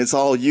going, and it's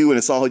all you, and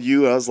it's all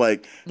you. I was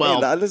like, well,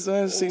 let's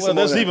see some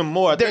there's even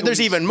more.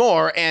 There's even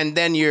more, and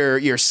then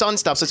your son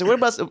stops. I said, what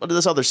about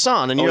this other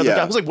son? And your other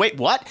guy was like, wait,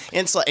 what?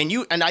 And so,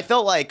 and I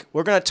felt like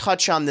we're gonna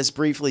touch on this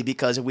briefly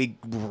because if we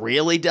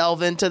really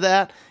delve into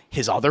that,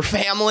 his other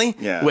family,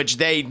 which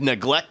they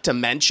neglect to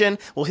mention,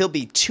 well, he'll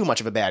be too much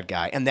of a bad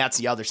guy. And that's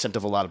the other symptom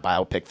of a lot of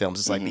biopic films.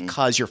 It's like,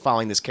 because you're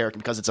following this character,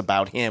 because it's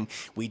about him,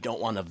 we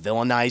don't want to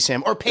villainize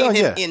him or paint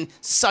him in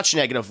such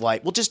negative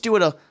light. We'll just do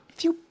it a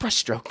few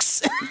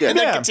brushstrokes and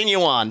then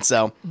continue on.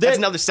 So that's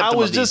another symptom. I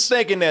was just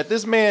thinking that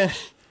this man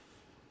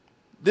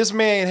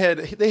had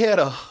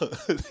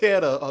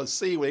a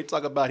scene where they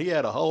talk about he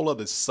had a whole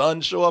other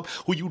son show up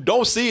who you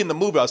don't see in the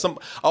movie. Or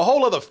a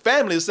whole other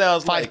family. It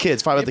sounds five other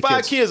kids.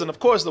 5 kids, and of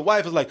course the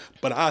wife is like,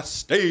 "But I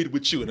stayed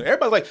with you," and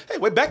everybody's like, "Hey,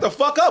 wait, back the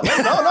fuck up!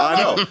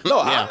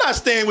 No, I'm not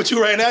staying with you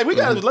right now.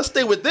 Let's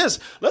stay with this.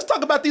 Let's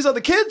talk about these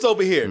other kids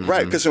over here."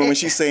 Right? Because when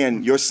she's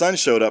saying your son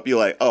showed up, you're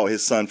like, "Oh,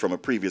 his son from a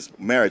previous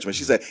marriage." When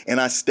she said, "And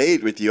I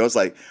stayed with you," I was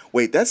like,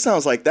 "Wait, that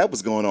sounds like that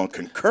was going on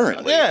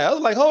concurrently." Yeah, I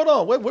was like, "Hold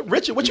on, what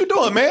Richard, what you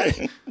doing,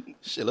 man?"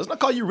 Shit, let's not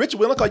call you Richard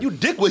Williams, let's call you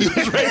Dick Williams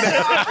right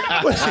now.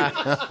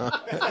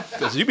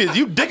 Because you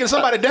dicking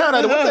somebody down.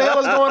 What the hell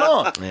is going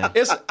on?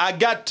 Yeah. I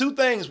got two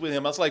things with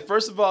him. I was like,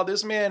 first of all,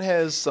 this man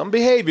has some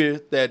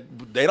behavior that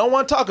they don't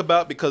want to talk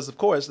about because, of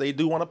course, they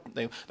do want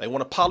to. They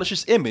want to polish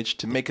his image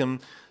to make him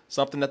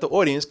something that the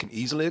audience can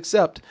easily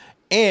accept.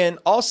 And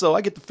also,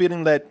 I get the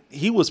feeling that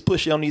he was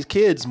pushing on these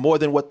kids more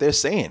than what they're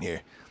saying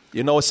here.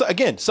 You know, it's,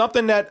 again,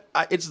 something that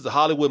it's a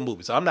Hollywood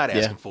movie, so I'm not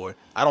asking for it.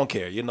 I don't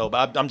care,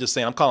 but I'm just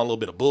saying I'm calling a little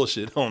bit of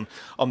bullshit on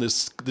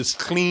this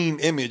clean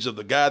image of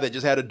the guy that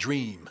just had a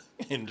dream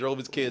and drove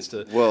his kids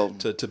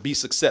to be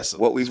successful.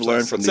 What we've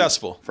learned from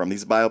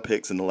these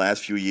biopics in the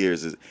last few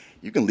years is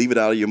you can leave it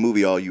out of your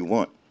movie all you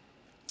want,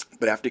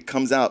 but after it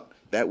comes out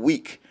that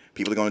week,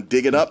 people are going to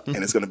dig it up, and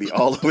it's going to be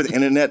all over the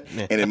internet,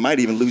 and it might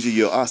even lose you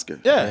your Oscar.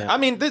 Yeah. I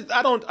mean,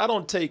 I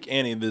don't take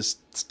any of this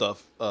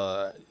stuff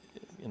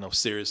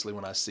seriously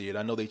when I see it.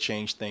 I know they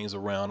change things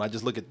around. I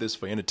just look at this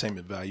for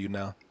entertainment value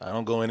now. I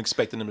don't go in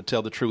expecting them to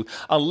tell the truth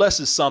unless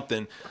it's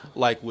something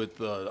like with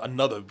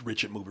another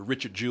Richard movie,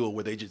 Richard Jewell,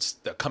 where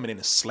they're coming in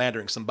and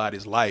slandering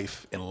somebody's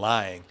life and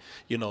lying.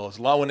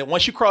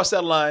 Once you cross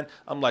that line,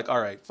 I'm like, all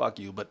right, fuck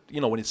you. But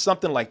when it's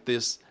something like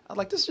this, I'm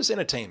like, this is just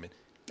entertainment.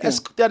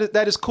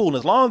 That is cool. And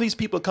as long as these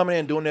people are coming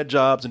in and doing their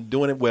jobs and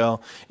doing it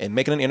well and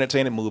making an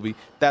entertaining movie,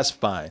 that's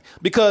fine.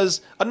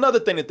 Because another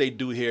thing that they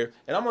do here,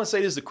 and I'm going to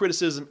say this is a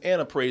criticism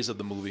and a praise of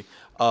the movie,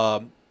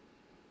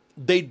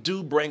 they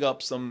do bring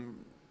up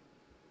some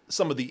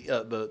of the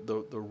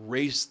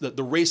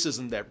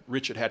racism that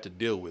Richard had to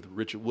deal with,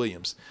 Richard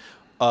Williams,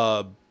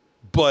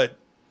 but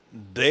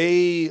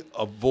they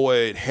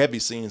avoid heavy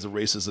scenes of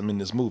racism in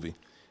this movie.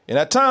 And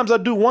at times I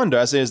do wonder.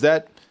 I say, is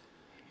that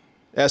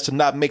as to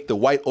not make the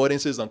white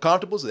audiences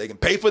uncomfortable so they can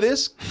pay for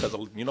this? Because,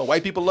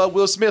 white people love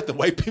Will Smith, and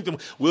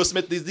Will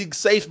Smith is the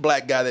safe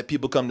black guy that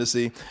people come to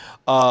see.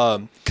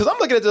 Because I'm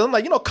looking at this, I'm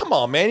like, come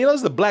on, man. This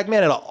is a black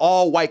man at an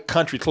all-white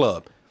country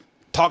club,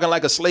 talking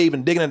like a slave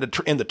and digging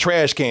in the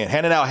trash can,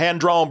 handing out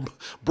hand-drawn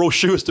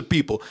brochures to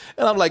people.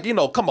 And I'm like,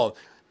 come on.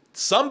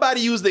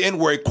 Somebody used the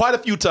N-word quite a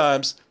few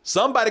times.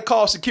 Somebody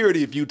called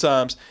security a few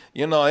times.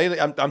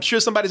 I'm sure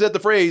somebody said the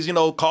phrase,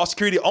 call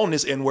security on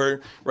this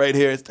N-word right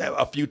here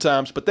a few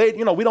times. But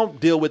we don't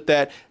deal with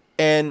that.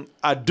 And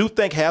I do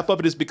think half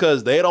of it is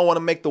because they don't want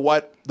to make the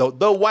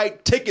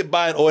white ticket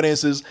buying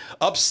audiences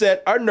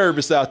upset or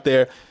nervous out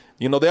there.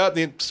 They out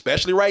there,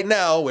 especially right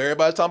now, where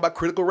everybody's talking about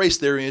critical race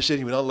theory and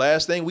shit. The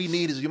last thing we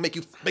need is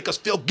make us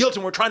feel guilty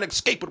when we're trying to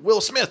escape with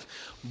Will Smith.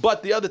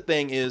 But the other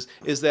thing is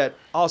that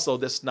also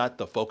that's not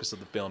the focus of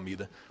the film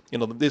either.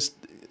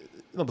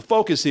 The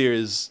focus here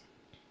it's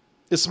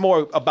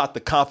more about the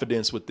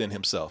confidence within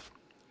himself,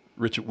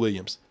 Richard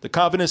Williams, the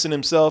confidence in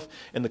himself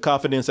and the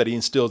confidence that he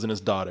instills in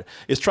his daughter.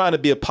 It's trying to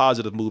be a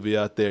positive movie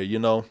out there.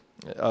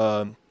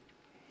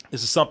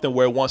 This is something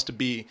where it wants to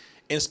be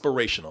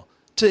inspirational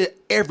to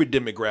every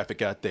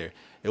demographic out there.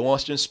 It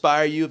wants to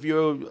inspire you if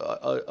you're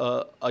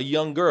a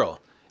young girl.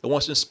 It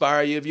wants to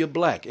inspire you if you're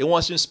black. It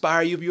wants to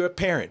inspire you if you're a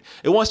parent.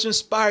 It wants to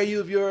inspire you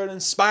if you're an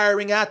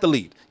aspiring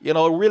athlete. You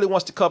know, it really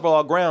wants to cover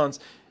all grounds.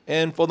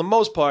 And for the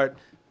most part,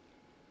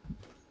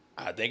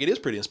 I think it is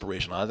pretty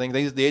inspirational. I think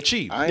they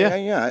achieved.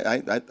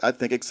 I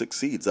think it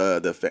succeeds.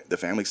 The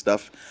family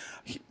stuff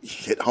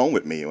hit home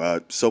with me.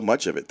 So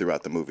much of it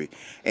throughout the movie,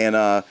 and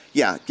the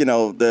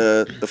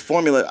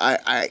formula.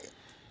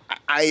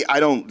 I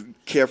don't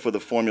care for the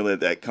formula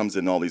that comes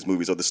in all these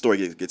movies, or the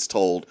story gets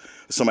told.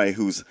 Somebody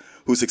who's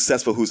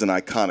successful, who's an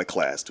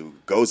iconoclast, who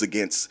goes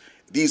against.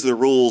 These are the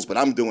rules, but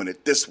I'm doing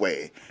it this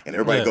way. And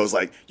everybody goes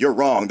like, you're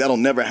wrong. That'll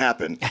never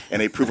happen.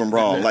 And they prove them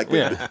wrong. Like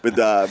with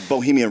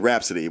Bohemian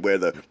Rhapsody, where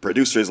the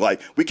producer is like,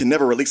 we can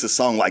never release a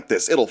song like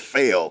this. It'll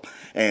fail.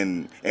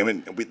 And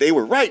when they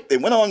were right. They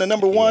went on to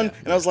number one.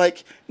 And I was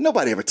like,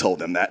 nobody ever told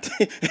them that.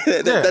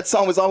 That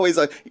song was always,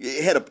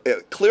 it had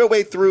a clear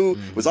way through.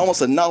 It was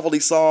almost a novelty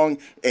song.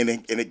 And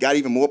it got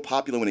even more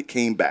popular when it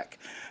came back.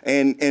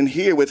 And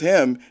here with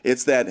him,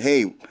 it's that,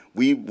 hey,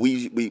 we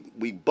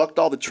bucked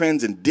all the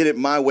trends and did it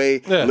my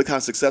way. Yeah. Look how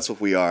successful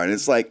we are. And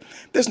it's like,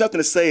 there's nothing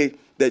to say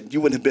that you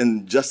wouldn't have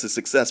been just as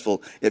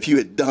successful if you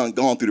had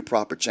gone through the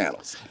proper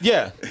channels.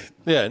 Yeah.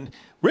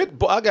 Rick,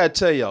 I got to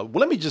tell y'all,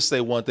 let me just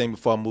say one thing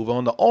before I move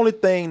on. The only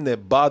thing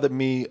that bothered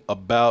me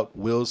about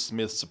Will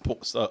Smith's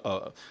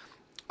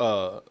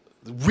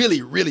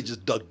really, really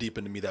just dug deep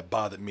into me that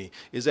bothered me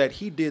is that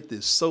he did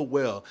this so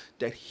well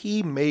that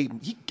he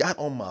got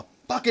on my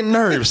fucking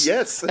nerves.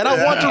 Yes. And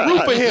I want to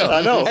root for him.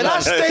 I know. And I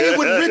stayed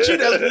with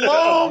Richard as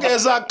long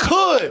as I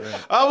could.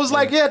 I was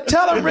like, yeah,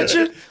 tell him,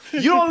 Richard.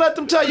 You don't let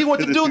them tell you what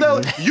to do.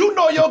 You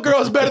know your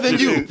girl's better than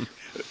you.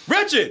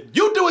 Richard,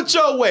 you do it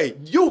your way.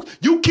 You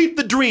keep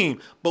the dream.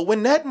 But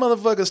when that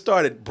motherfucker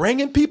started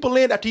bringing people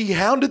in after he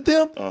hounded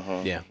them,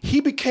 he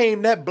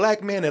became that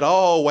black man that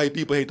all white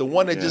people hate. The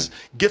one that just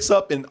gets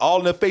up and all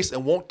in their face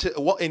and won't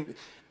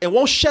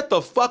shut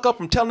the fuck up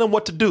from telling them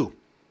what to do.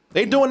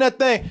 They doing that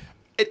thing.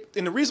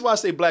 And the reason why I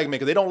say black man,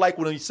 because they don't like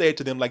when you say it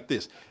to them like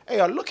this.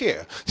 Hey, look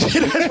here.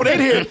 That's what they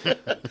hear.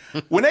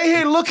 When they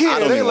hear look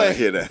here, they like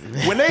hear that.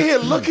 When they hear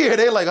look here,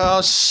 they like,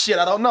 oh shit,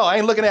 I don't know. I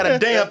ain't looking at a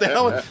damn thing.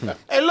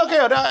 Hey, look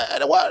here. Hold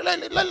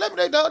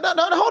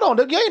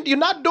on. You're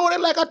not doing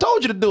it like I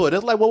told you to do it.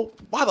 It's like, well,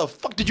 why the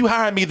fuck did you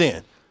hire me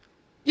then?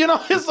 You know,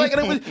 it's like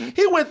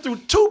he went through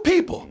two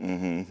people.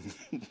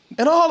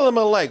 And all of them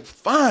are like,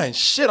 fine,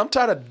 shit, I'm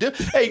tired of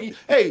Hey,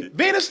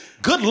 Venus,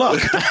 good luck.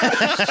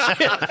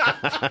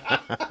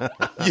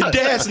 Your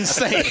dad's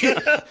insane.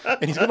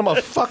 And he's getting on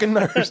my fucking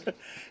nerves.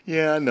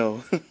 Yeah, I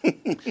know.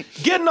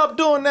 Getting up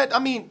doing that, I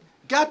mean,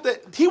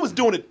 he was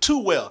doing it too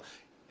well.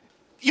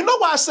 You know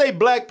why I say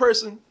black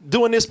person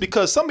doing this?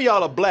 Because some of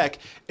y'all are black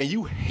and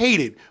you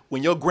hate it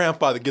when your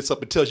grandfather gets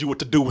up and tells you what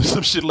to do with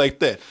some shit like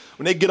that.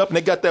 When they get up and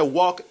they got that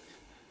walk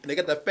and they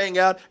got that thing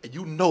out and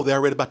you know they're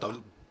already about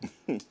to...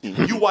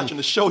 You watching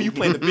the show, you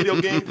playing the video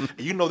game,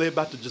 and you know they're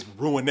about to just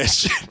ruin that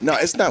shit. No,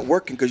 it's not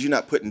working because you're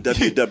not putting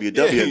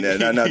www in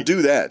there. Now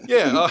do that.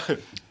 Yeah.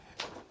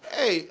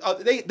 Hey,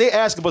 they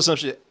asking about some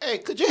shit. Hey,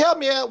 could you help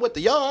me out with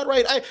the yard,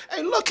 right?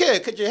 Hey, look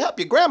here, could you help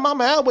your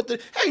grandmama out with the...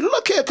 Hey,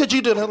 look here, could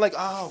you do that? Like,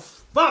 oh,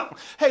 fuck.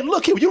 Hey,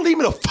 look here, will you leave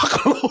me the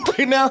fuck alone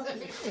right now?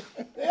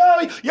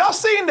 Y'all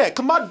seen that?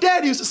 Because my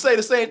dad used to say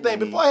the same thing.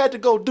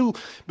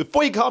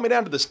 Before he called me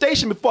down to the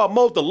station, before I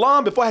mowed the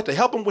lawn, before I had to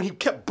help him when he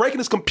kept breaking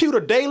his computer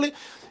daily.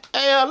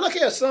 Hey, look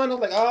here, son. I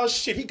was like, oh,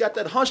 shit, he got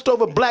that hunched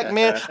over black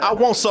man. I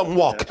want something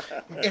walk.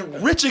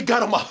 And Richard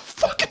got on my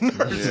fucking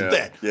nerves with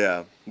that.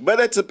 Yeah. But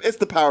it's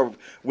the power of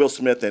Will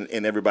Smith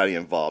and everybody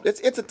involved.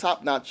 It's a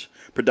top-notch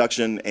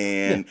production,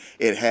 and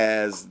it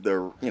has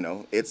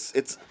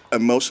it's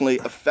emotionally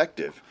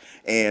effective.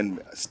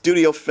 And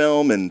studio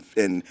film and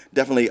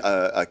definitely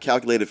a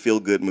calculated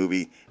feel-good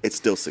movie, it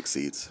still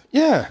succeeds.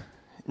 Yeah.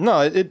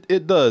 No,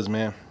 it does,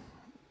 man.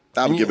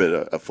 I'll give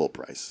it a full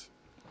price.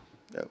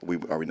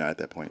 Are we not at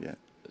that point yet?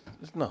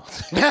 No. All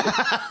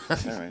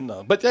right.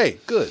 No, but hey,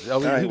 good. All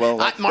right, well,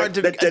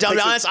 Martin, to be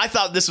honest, I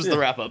thought this was the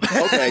wrap-up.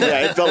 Okay,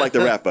 yeah, it felt like the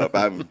wrap-up.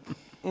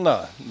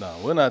 No,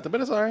 we're not.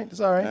 But it's all right.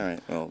 It's all right. All right,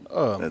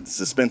 well, the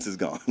suspense is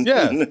gone.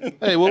 Yeah.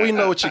 Hey, well, we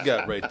know what you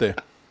got right there.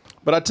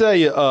 But I tell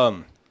you,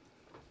 I'm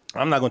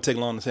not going to take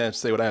long to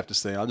say what I have to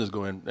say. I'll just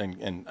go in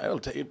and I'll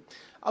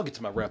get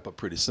to my wrap-up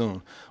pretty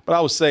soon. But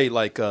I would say,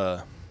 like,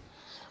 when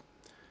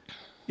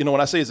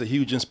I say it's a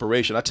huge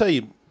inspiration, I tell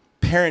you,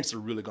 parents are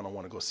really going to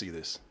want to go see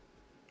this.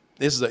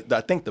 This is,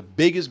 I think, the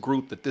biggest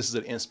group that this is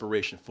an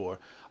inspiration for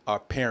are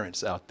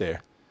parents out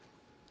there.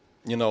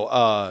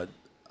 I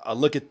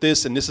look at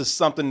this, and this is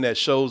something that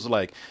shows,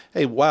 like,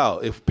 hey, wow,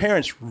 if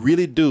parents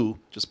really do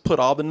just put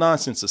all the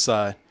nonsense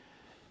aside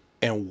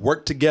and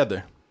work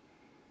together,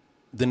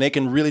 then they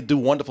can really do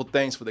wonderful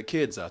things for the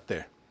kids out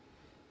there.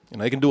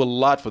 They can do a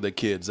lot for their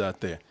kids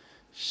out there.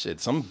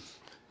 Shit,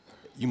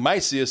 you might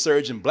see a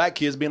surge in black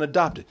kids being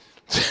adopted.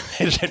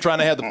 They're trying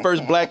to have the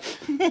first black.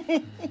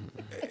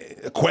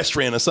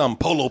 equestrian or some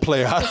polo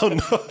player. I don't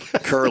know.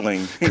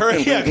 Curling.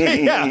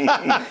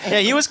 Yeah,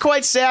 he was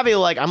quite savvy.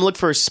 Like, I'm looking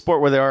for a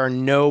sport where there are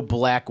no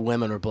black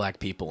women or black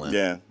people in.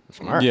 Yeah.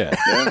 Smart. Yeah.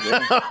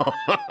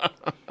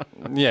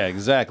 Yeah,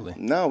 exactly.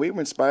 No, we were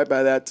inspired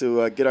by that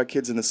to get our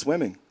kids into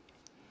swimming.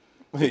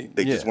 They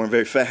just weren't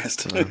very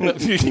fast.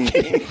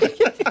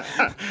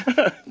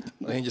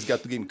 They just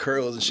got to getting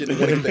curls and shit. They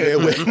want to get the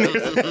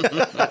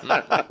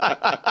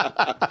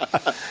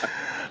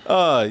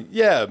airway.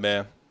 Yeah,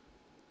 man.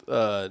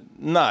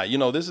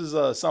 This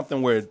is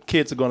something where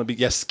kids are going to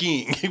be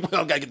skiing. We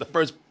don't got to get the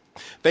first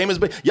famous.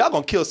 Y'all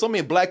going to kill so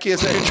many black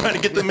kids out here trying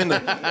to get them into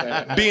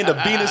being the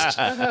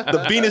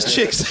Venus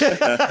chicks.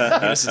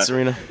 Venus and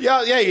Serena.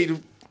 Yeah.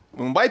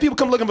 When white people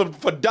come looking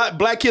for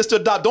black kids to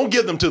adopt, don't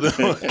give them to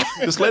them.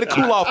 Just let it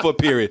cool off for a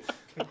period.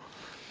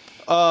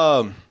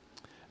 And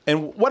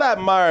what I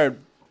admire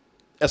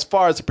as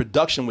far as the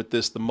production with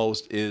this the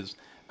most is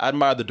I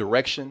admire the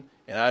direction,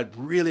 and I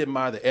really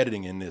admire the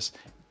editing in this.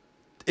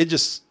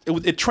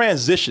 It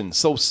transitions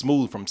so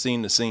smooth from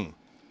scene to scene.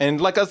 And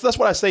that's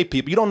what I say,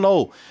 people. You don't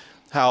know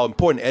how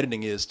important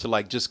editing is to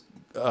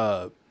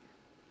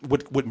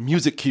what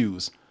music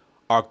cues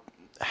are,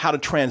 how to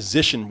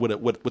transition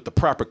with the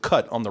proper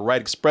cut on the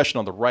right expression,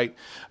 on the right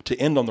to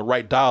end on the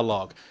right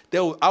dialogue.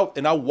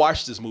 I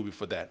watched this movie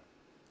for that.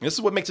 And this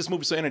is what makes this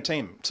movie so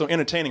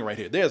entertaining right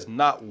here. There's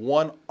not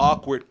one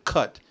awkward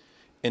cut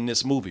in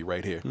this movie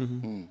right here.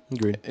 Mm-hmm.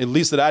 Agreed. At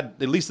least that I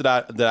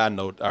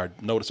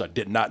noticed or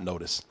did not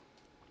notice.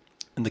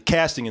 And the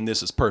casting in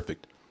this is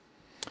perfect.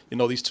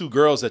 These two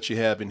girls that you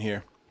have in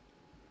here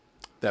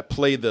that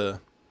play the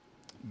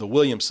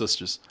Williams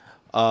sisters,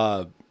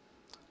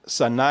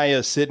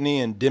 Sanaya Sidney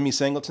and Demi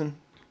Singleton.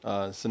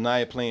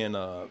 Sanaya playing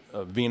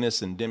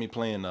Venus and Demi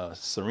playing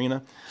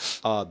Serena.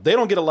 They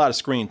don't get a lot of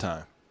screen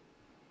time.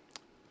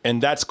 And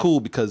that's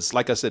cool because,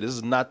 like I said, this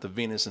is not the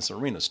Venus and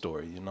Serena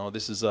story.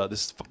 This is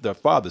their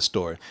father's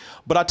story.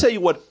 But I'll tell you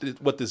what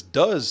this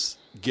does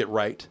get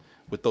right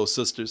with those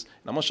sisters. And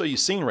I'm going to show you a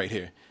scene right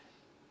here.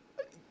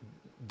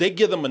 They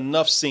give them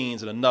enough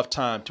scenes and enough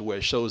time to where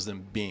it shows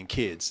them being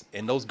kids.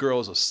 And those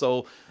girls are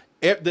so...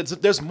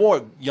 There's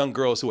more young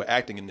girls who are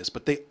acting in this,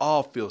 but they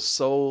all feel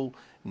so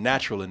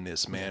natural in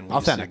this, man.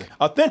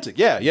 Authentic,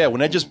 yeah.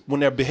 When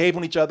they're behaving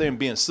with each other and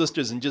being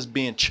sisters and just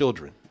being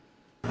children.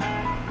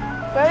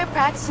 Where are we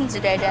practicing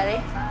today,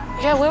 Daddy?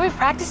 Yeah, where are we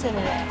practicing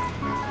today?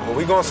 Well,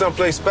 we going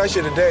someplace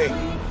special today.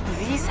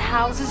 These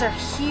houses are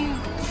huge.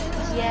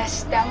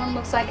 Yes, that one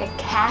looks like a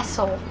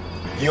castle.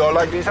 You all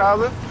like these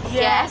houses?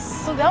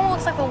 Yes. Oh, that one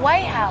looks like the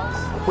White House.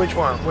 Which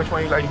one? Which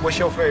one you like? What's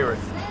your favorite?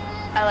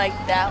 I like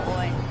that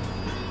one.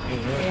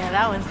 Mm-hmm. Yeah,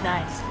 that one's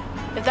nice.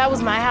 If that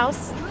was my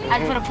house,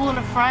 I'd put a pool in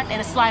the front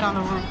and a slide on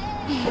the roof.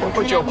 We'll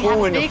put your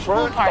pool in the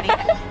front? Pool party,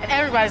 and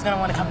everybody's gonna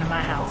want to come to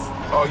my house.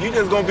 Oh, you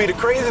just gonna be the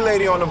crazy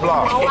lady on the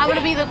block. Oh, I'm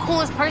gonna be the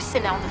coolest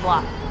person on the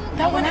block.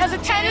 That one has a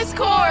tennis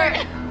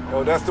court.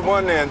 Oh, that's the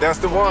one then. That's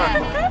the one.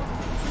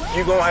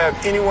 You gonna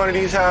have any one of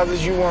these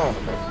houses you want.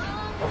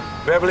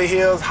 Beverly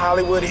Hills,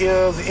 Hollywood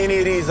Hills, any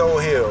of these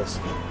old hills.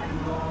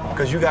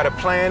 Because you got a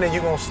plan and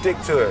you're going to stick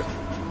to it.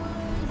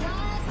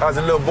 As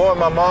a little boy,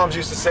 my mom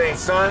used to say,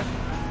 son,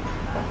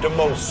 the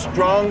most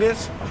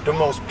strongest, the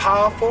most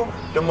powerful,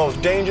 the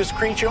most dangerous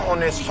creature on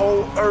this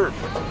whole earth.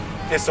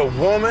 It's a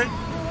woman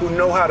who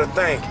know how to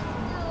think.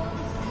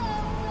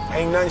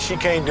 Ain't nothing she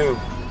can't do.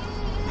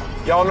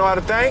 Y'all know how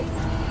to think?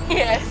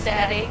 Yes,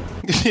 Daddy.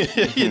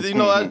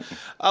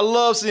 I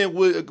love seeing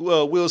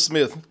Will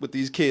Smith with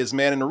these kids,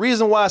 man. And the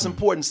reason why it's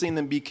important seeing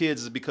them be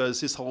kids is because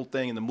his whole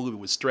thing in the movie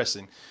was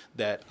stressing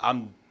that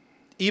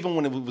even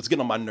when it was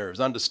getting on my nerves,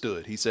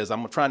 understood. He says,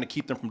 I'm trying to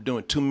keep them from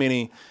doing too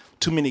many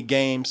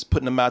games,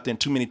 putting them out there in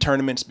too many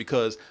tournaments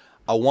because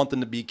I want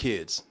them to be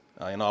kids.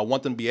 I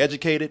want them to be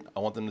educated.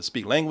 I want them to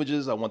speak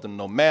languages. I want them to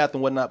know math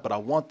and whatnot, but I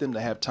want them to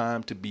have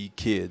time to be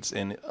kids.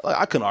 And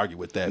I couldn't argue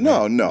with that.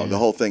 No. The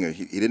whole thing,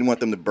 he didn't want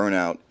them to burn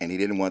out, and he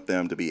didn't want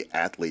them to be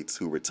athletes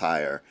who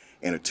retire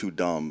and are too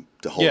dumb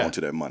to hold on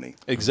to their money.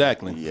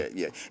 Exactly.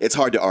 Yeah. It's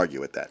hard to argue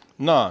with that.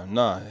 No.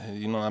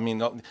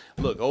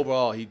 Look,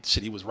 overall, he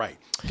was right.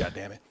 God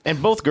damn it.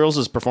 And both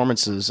girls'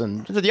 performances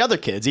and the other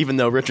kids, even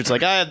though Richard's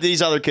like, I have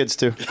these other kids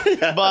too.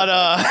 But,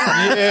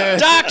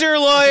 doctor,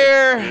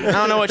 lawyer, I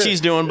don't know what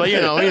she's doing, but you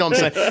know what I'm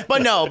saying.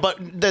 But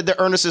the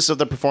earnestness of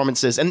the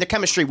performances and the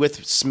chemistry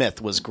with Smith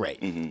was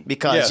great. Mm-hmm.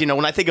 Because,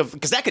 when I think of,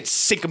 because that could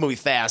sink a movie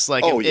fast.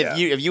 Like,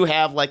 if you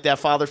have like that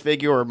father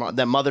figure or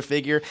that mother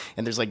figure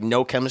and there's like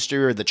no chemistry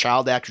or the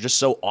child actor just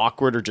so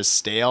awkward or just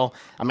stale.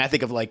 I mean, I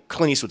think of like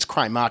Clint Eastwood's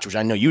Crime Macho, which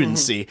I know you didn't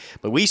see,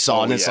 but we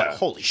saw, and it's like,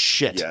 holy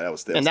shit. Yeah, that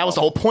was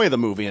the whole point of the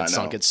movie, and it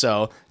sunk it.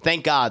 So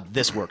thank God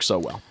this works so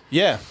well.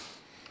 Yeah.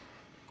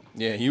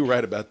 Yeah, you were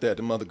right about that.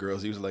 The mother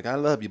girls, he was like, I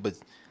love you, but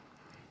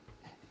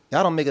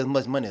y'all don't make as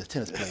much money as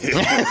tennis players.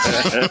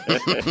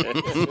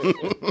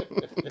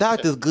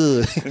 Doctor's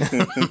good,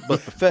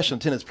 but professional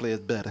tennis players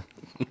better.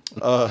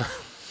 I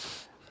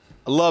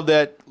love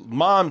that.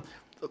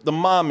 The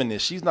mom in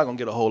this, she's not going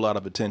to get a whole lot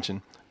of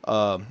attention.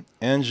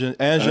 Ingenue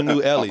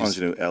Ellis.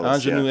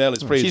 Ingenue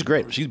Ellis. She's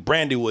great. She's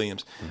Brandy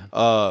Williams.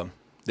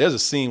 there's a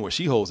scene where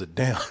she holds it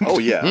down. Oh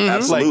yeah,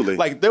 absolutely.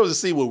 Like there was a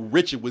scene where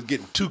Richard was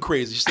getting too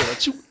crazy. She said,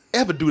 "Don't you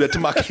ever do that to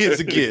my kids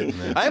again?"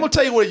 I ain't gonna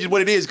tell you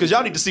what it is because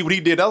y'all need to see what he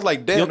did. I was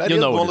like, damn, that is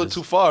going a little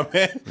too far,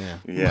 man.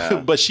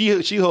 Yeah. But she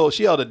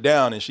held it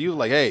down and she was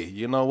like, hey,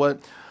 you know what?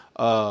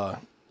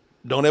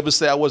 Don't ever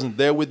say I wasn't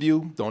there with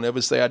you. Don't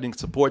ever say I didn't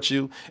support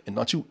you. And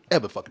don't you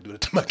ever fucking do that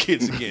to my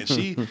kids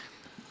again.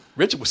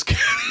 Richard was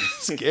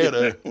scared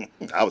of her.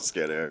 I was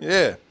scared of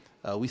her.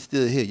 Yeah. We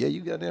still here. Yeah,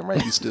 you goddamn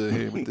right we still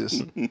here with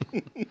this.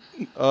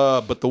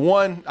 But the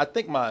one, I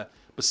think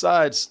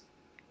besides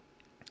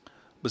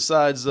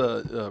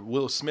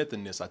Will Smith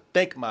in this, I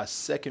think my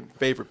second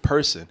favorite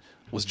person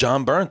was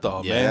John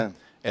Bernthal, man.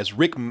 As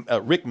Rick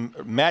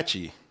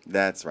Matchy.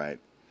 That's right.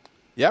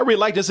 Yeah, I really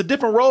liked it. It's a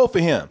different role for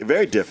him.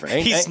 Very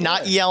different. He's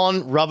not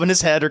yelling, rubbing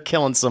his head, or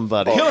killing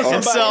somebody.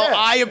 And so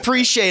I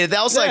appreciate it.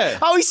 That was like,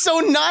 oh, he's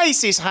so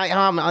nice. He's,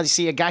 I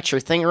see, I got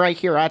your thing right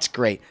here. That's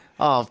great.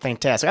 Oh,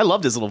 fantastic. I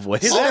loved his little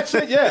voice. His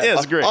accent, yeah. It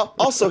was great.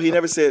 Also, he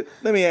never said,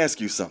 let me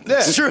ask you something.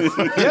 Yeah. True.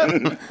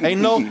 Yeah.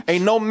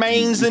 Ain't no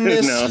mains in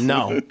this.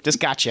 No, just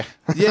got you.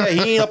 Yeah,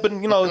 he ain't up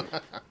in,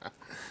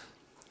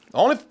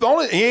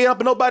 only he ain't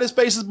up in nobody's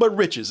faces but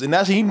Rich's, and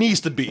that's he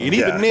needs to be. And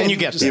even then, you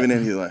get even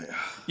then, he's like,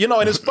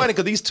 and it's funny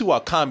because these two are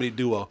a comedy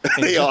duo.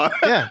 And they are.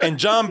 Yeah. And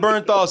John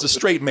Bernthal's a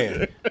straight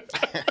man.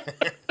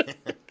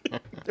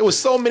 There was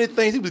so many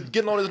things he was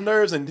getting on his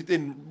nerves,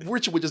 and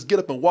Richard would just get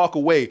up and walk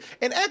away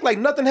and act like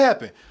nothing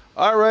happened.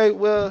 All right,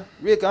 well,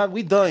 Rick,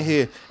 we done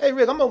here. Hey,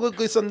 Rick, I'm gonna go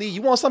get something to eat.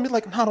 You want something? He's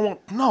like, no,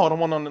 I don't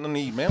want nothing to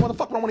eat, man. What the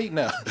fuck do I want to eat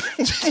now?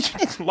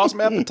 Lost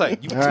my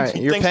appetite. All right,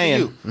 you're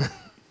paying.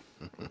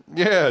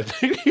 Yeah,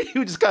 he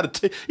was kind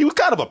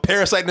of a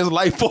parasite in his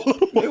life for a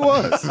little while. He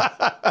was.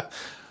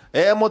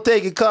 Hey, I'm gonna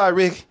take your card,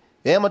 Rick.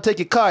 Hey, I'm gonna take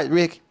your card,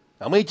 Rick.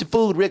 I'm gonna eat your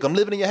food, Rick. I'm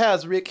living in your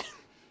house, Rick.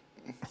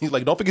 He's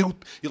like, don't forget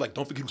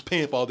who's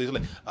paying for all this. He's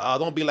like,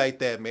 don't be like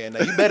that, man.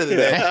 Now you better than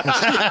that.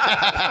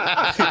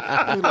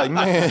 He's like,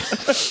 man.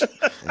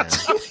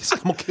 He's like,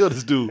 I'm gonna kill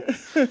this dude.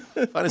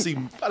 If I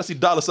didn't see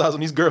dollar signs on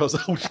these girls,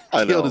 I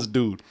would kill this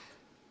dude.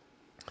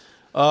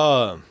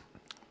 But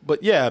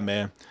yeah,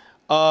 man.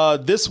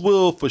 This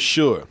will for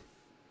sure.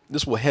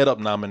 This will head up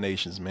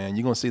nominations, man.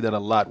 You're gonna see that a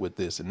lot with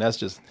this, and that's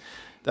just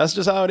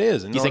how it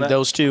is. And you think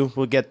those two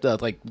will get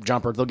like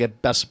John Bernthal, they'll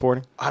get Best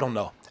Supporting? I don't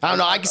know.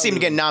 I can see him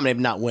getting nominated,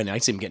 but not winning. I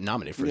can see him getting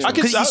nominated for it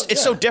because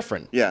it's so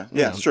different. Yeah,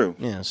 it's true.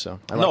 Yeah, so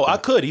I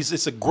could.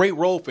 It's a great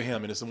role for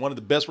him, and it's one of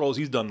the best roles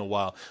he's done in a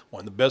while. One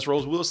of the best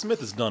roles Will Smith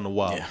has done in a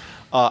while. Yeah.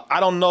 I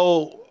don't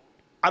know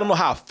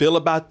how I feel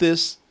about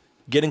this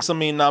getting so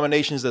many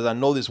nominations as I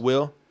know this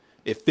will.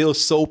 It feels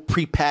so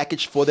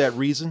prepackaged for that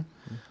reason,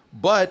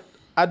 but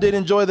I did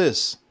enjoy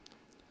this.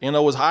 It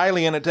was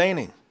highly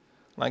entertaining.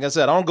 Like I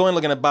said, I don't go in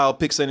looking at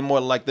biopics anymore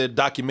like they're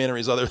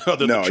documentaries or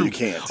the no, truth. You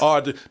can't.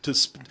 Or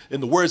in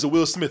the words of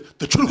Will Smith,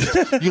 the truth.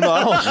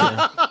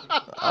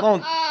 I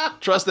don't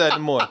trust that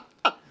anymore.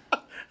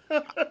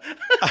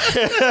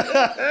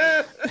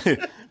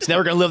 He's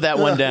never gonna live that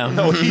one down.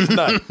 No, he's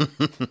not.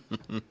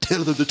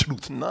 Tell them the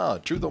truth. Nah,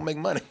 truth don't make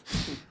money.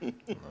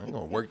 I'm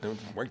gonna work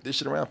this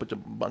shit around, put a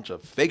bunch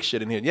of fake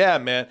shit in here. Yeah,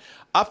 man.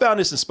 I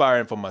found this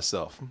inspiring for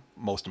myself,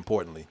 most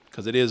importantly,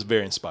 because it is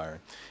very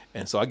inspiring.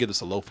 And so I give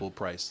this a low full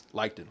price.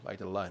 Liked it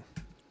a lot.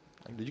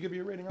 Did you give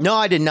your rating? No,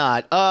 I did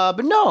not.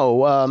 But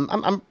no,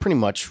 I'm pretty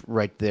much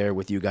right there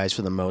with you guys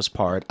for the most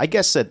part. I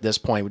guess at this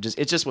point,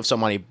 it's just with so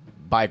many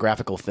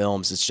biographical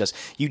films, it's just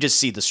you just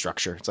see the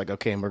structure. It's like,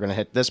 okay, and we're gonna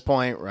hit this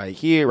point right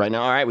here, right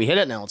now. All right, we hit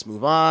it. Now let's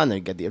move on. Then we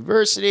get the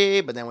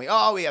adversity, but then we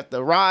have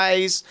the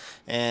rise,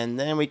 and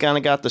then we kind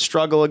of got the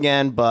struggle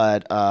again.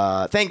 But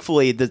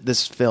thankfully,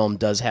 this film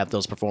does have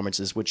those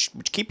performances which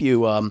keep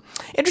you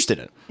interested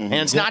in it. Mm-hmm.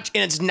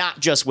 And it's not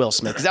just Will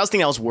Smith, because that was the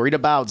thing I was worried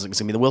about. It's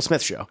gonna be the Will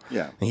Smith show.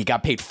 Yeah, and he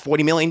got paid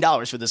 $40 million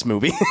for this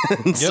movie,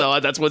 so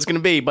that's what it's gonna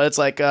be. But it's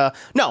like,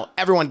 no,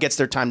 everyone gets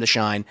their time to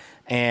shine.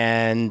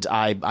 And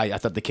I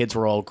thought the kids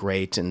were all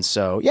great. And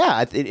so,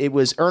 yeah, it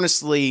was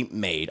earnestly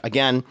made.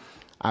 Again,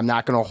 I'm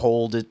not going to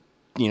hold it,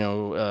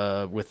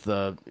 with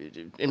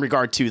in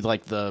regard to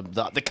like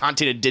the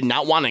content it did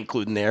not want to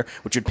include in there,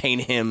 which would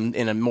paint him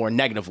in a more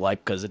negative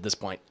light, because at this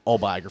point, all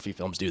biography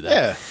films do that.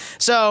 Yeah.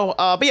 So,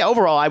 but yeah,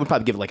 overall, I would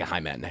probably give it like a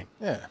high matinee.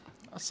 Yeah.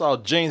 I saw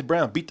James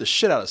Brown beat the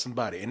shit out of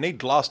somebody, and they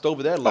glossed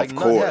over that like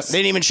nothing happened. They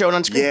didn't even show it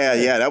on screen.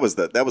 Yeah, that was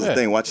the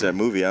thing. Watching that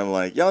movie, I'm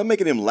like, y'all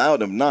making him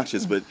loud and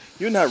obnoxious, but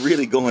you're not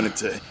really going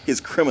into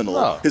his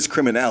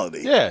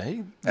criminality. Yeah,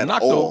 he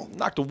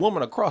knocked a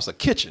woman across a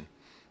kitchen.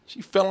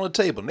 She fell on the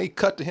table, and they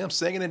cut to him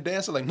singing and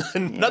dancing like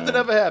nothing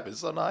ever happened.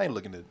 So no, I ain't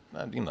looking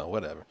at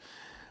whatever.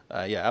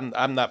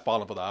 I'm not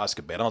falling for the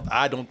Oscar bet.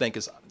 I don't think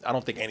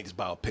any of these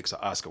biopics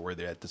are Oscar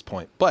worthy at this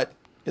point, but.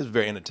 It's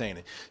very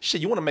entertaining. Shit,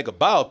 you want to make a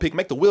biopic?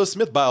 Make the Will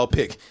Smith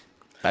biopic.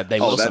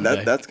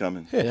 That's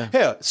coming.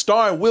 Yeah,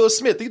 starring Will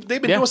Smith. They've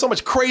been doing so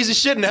much crazy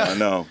shit now. I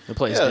know. The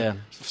place,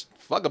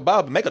 Fuck a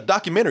biopic. Make a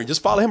documentary.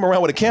 Just follow him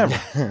around with a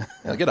camera.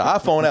 Get an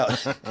iPhone out.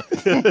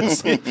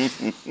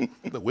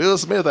 The Will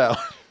Smith out.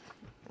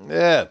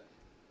 Yeah.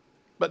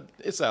 But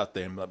it's out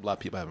there, and a lot of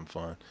people having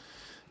fun.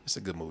 It's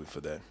a good movie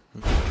for that.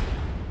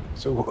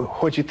 So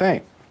what'd you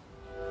think?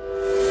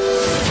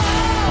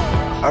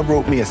 I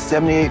wrote me a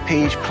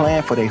 78-page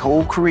plan for their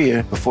whole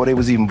career before they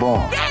was even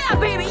born. Yeah,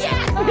 baby,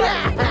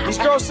 yeah! These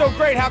girls so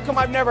great, how come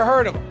I've never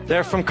heard of them?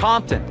 They're from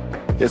Compton.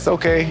 It's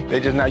okay.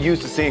 They're just not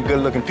used to seeing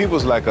good-looking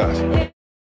peoples like us.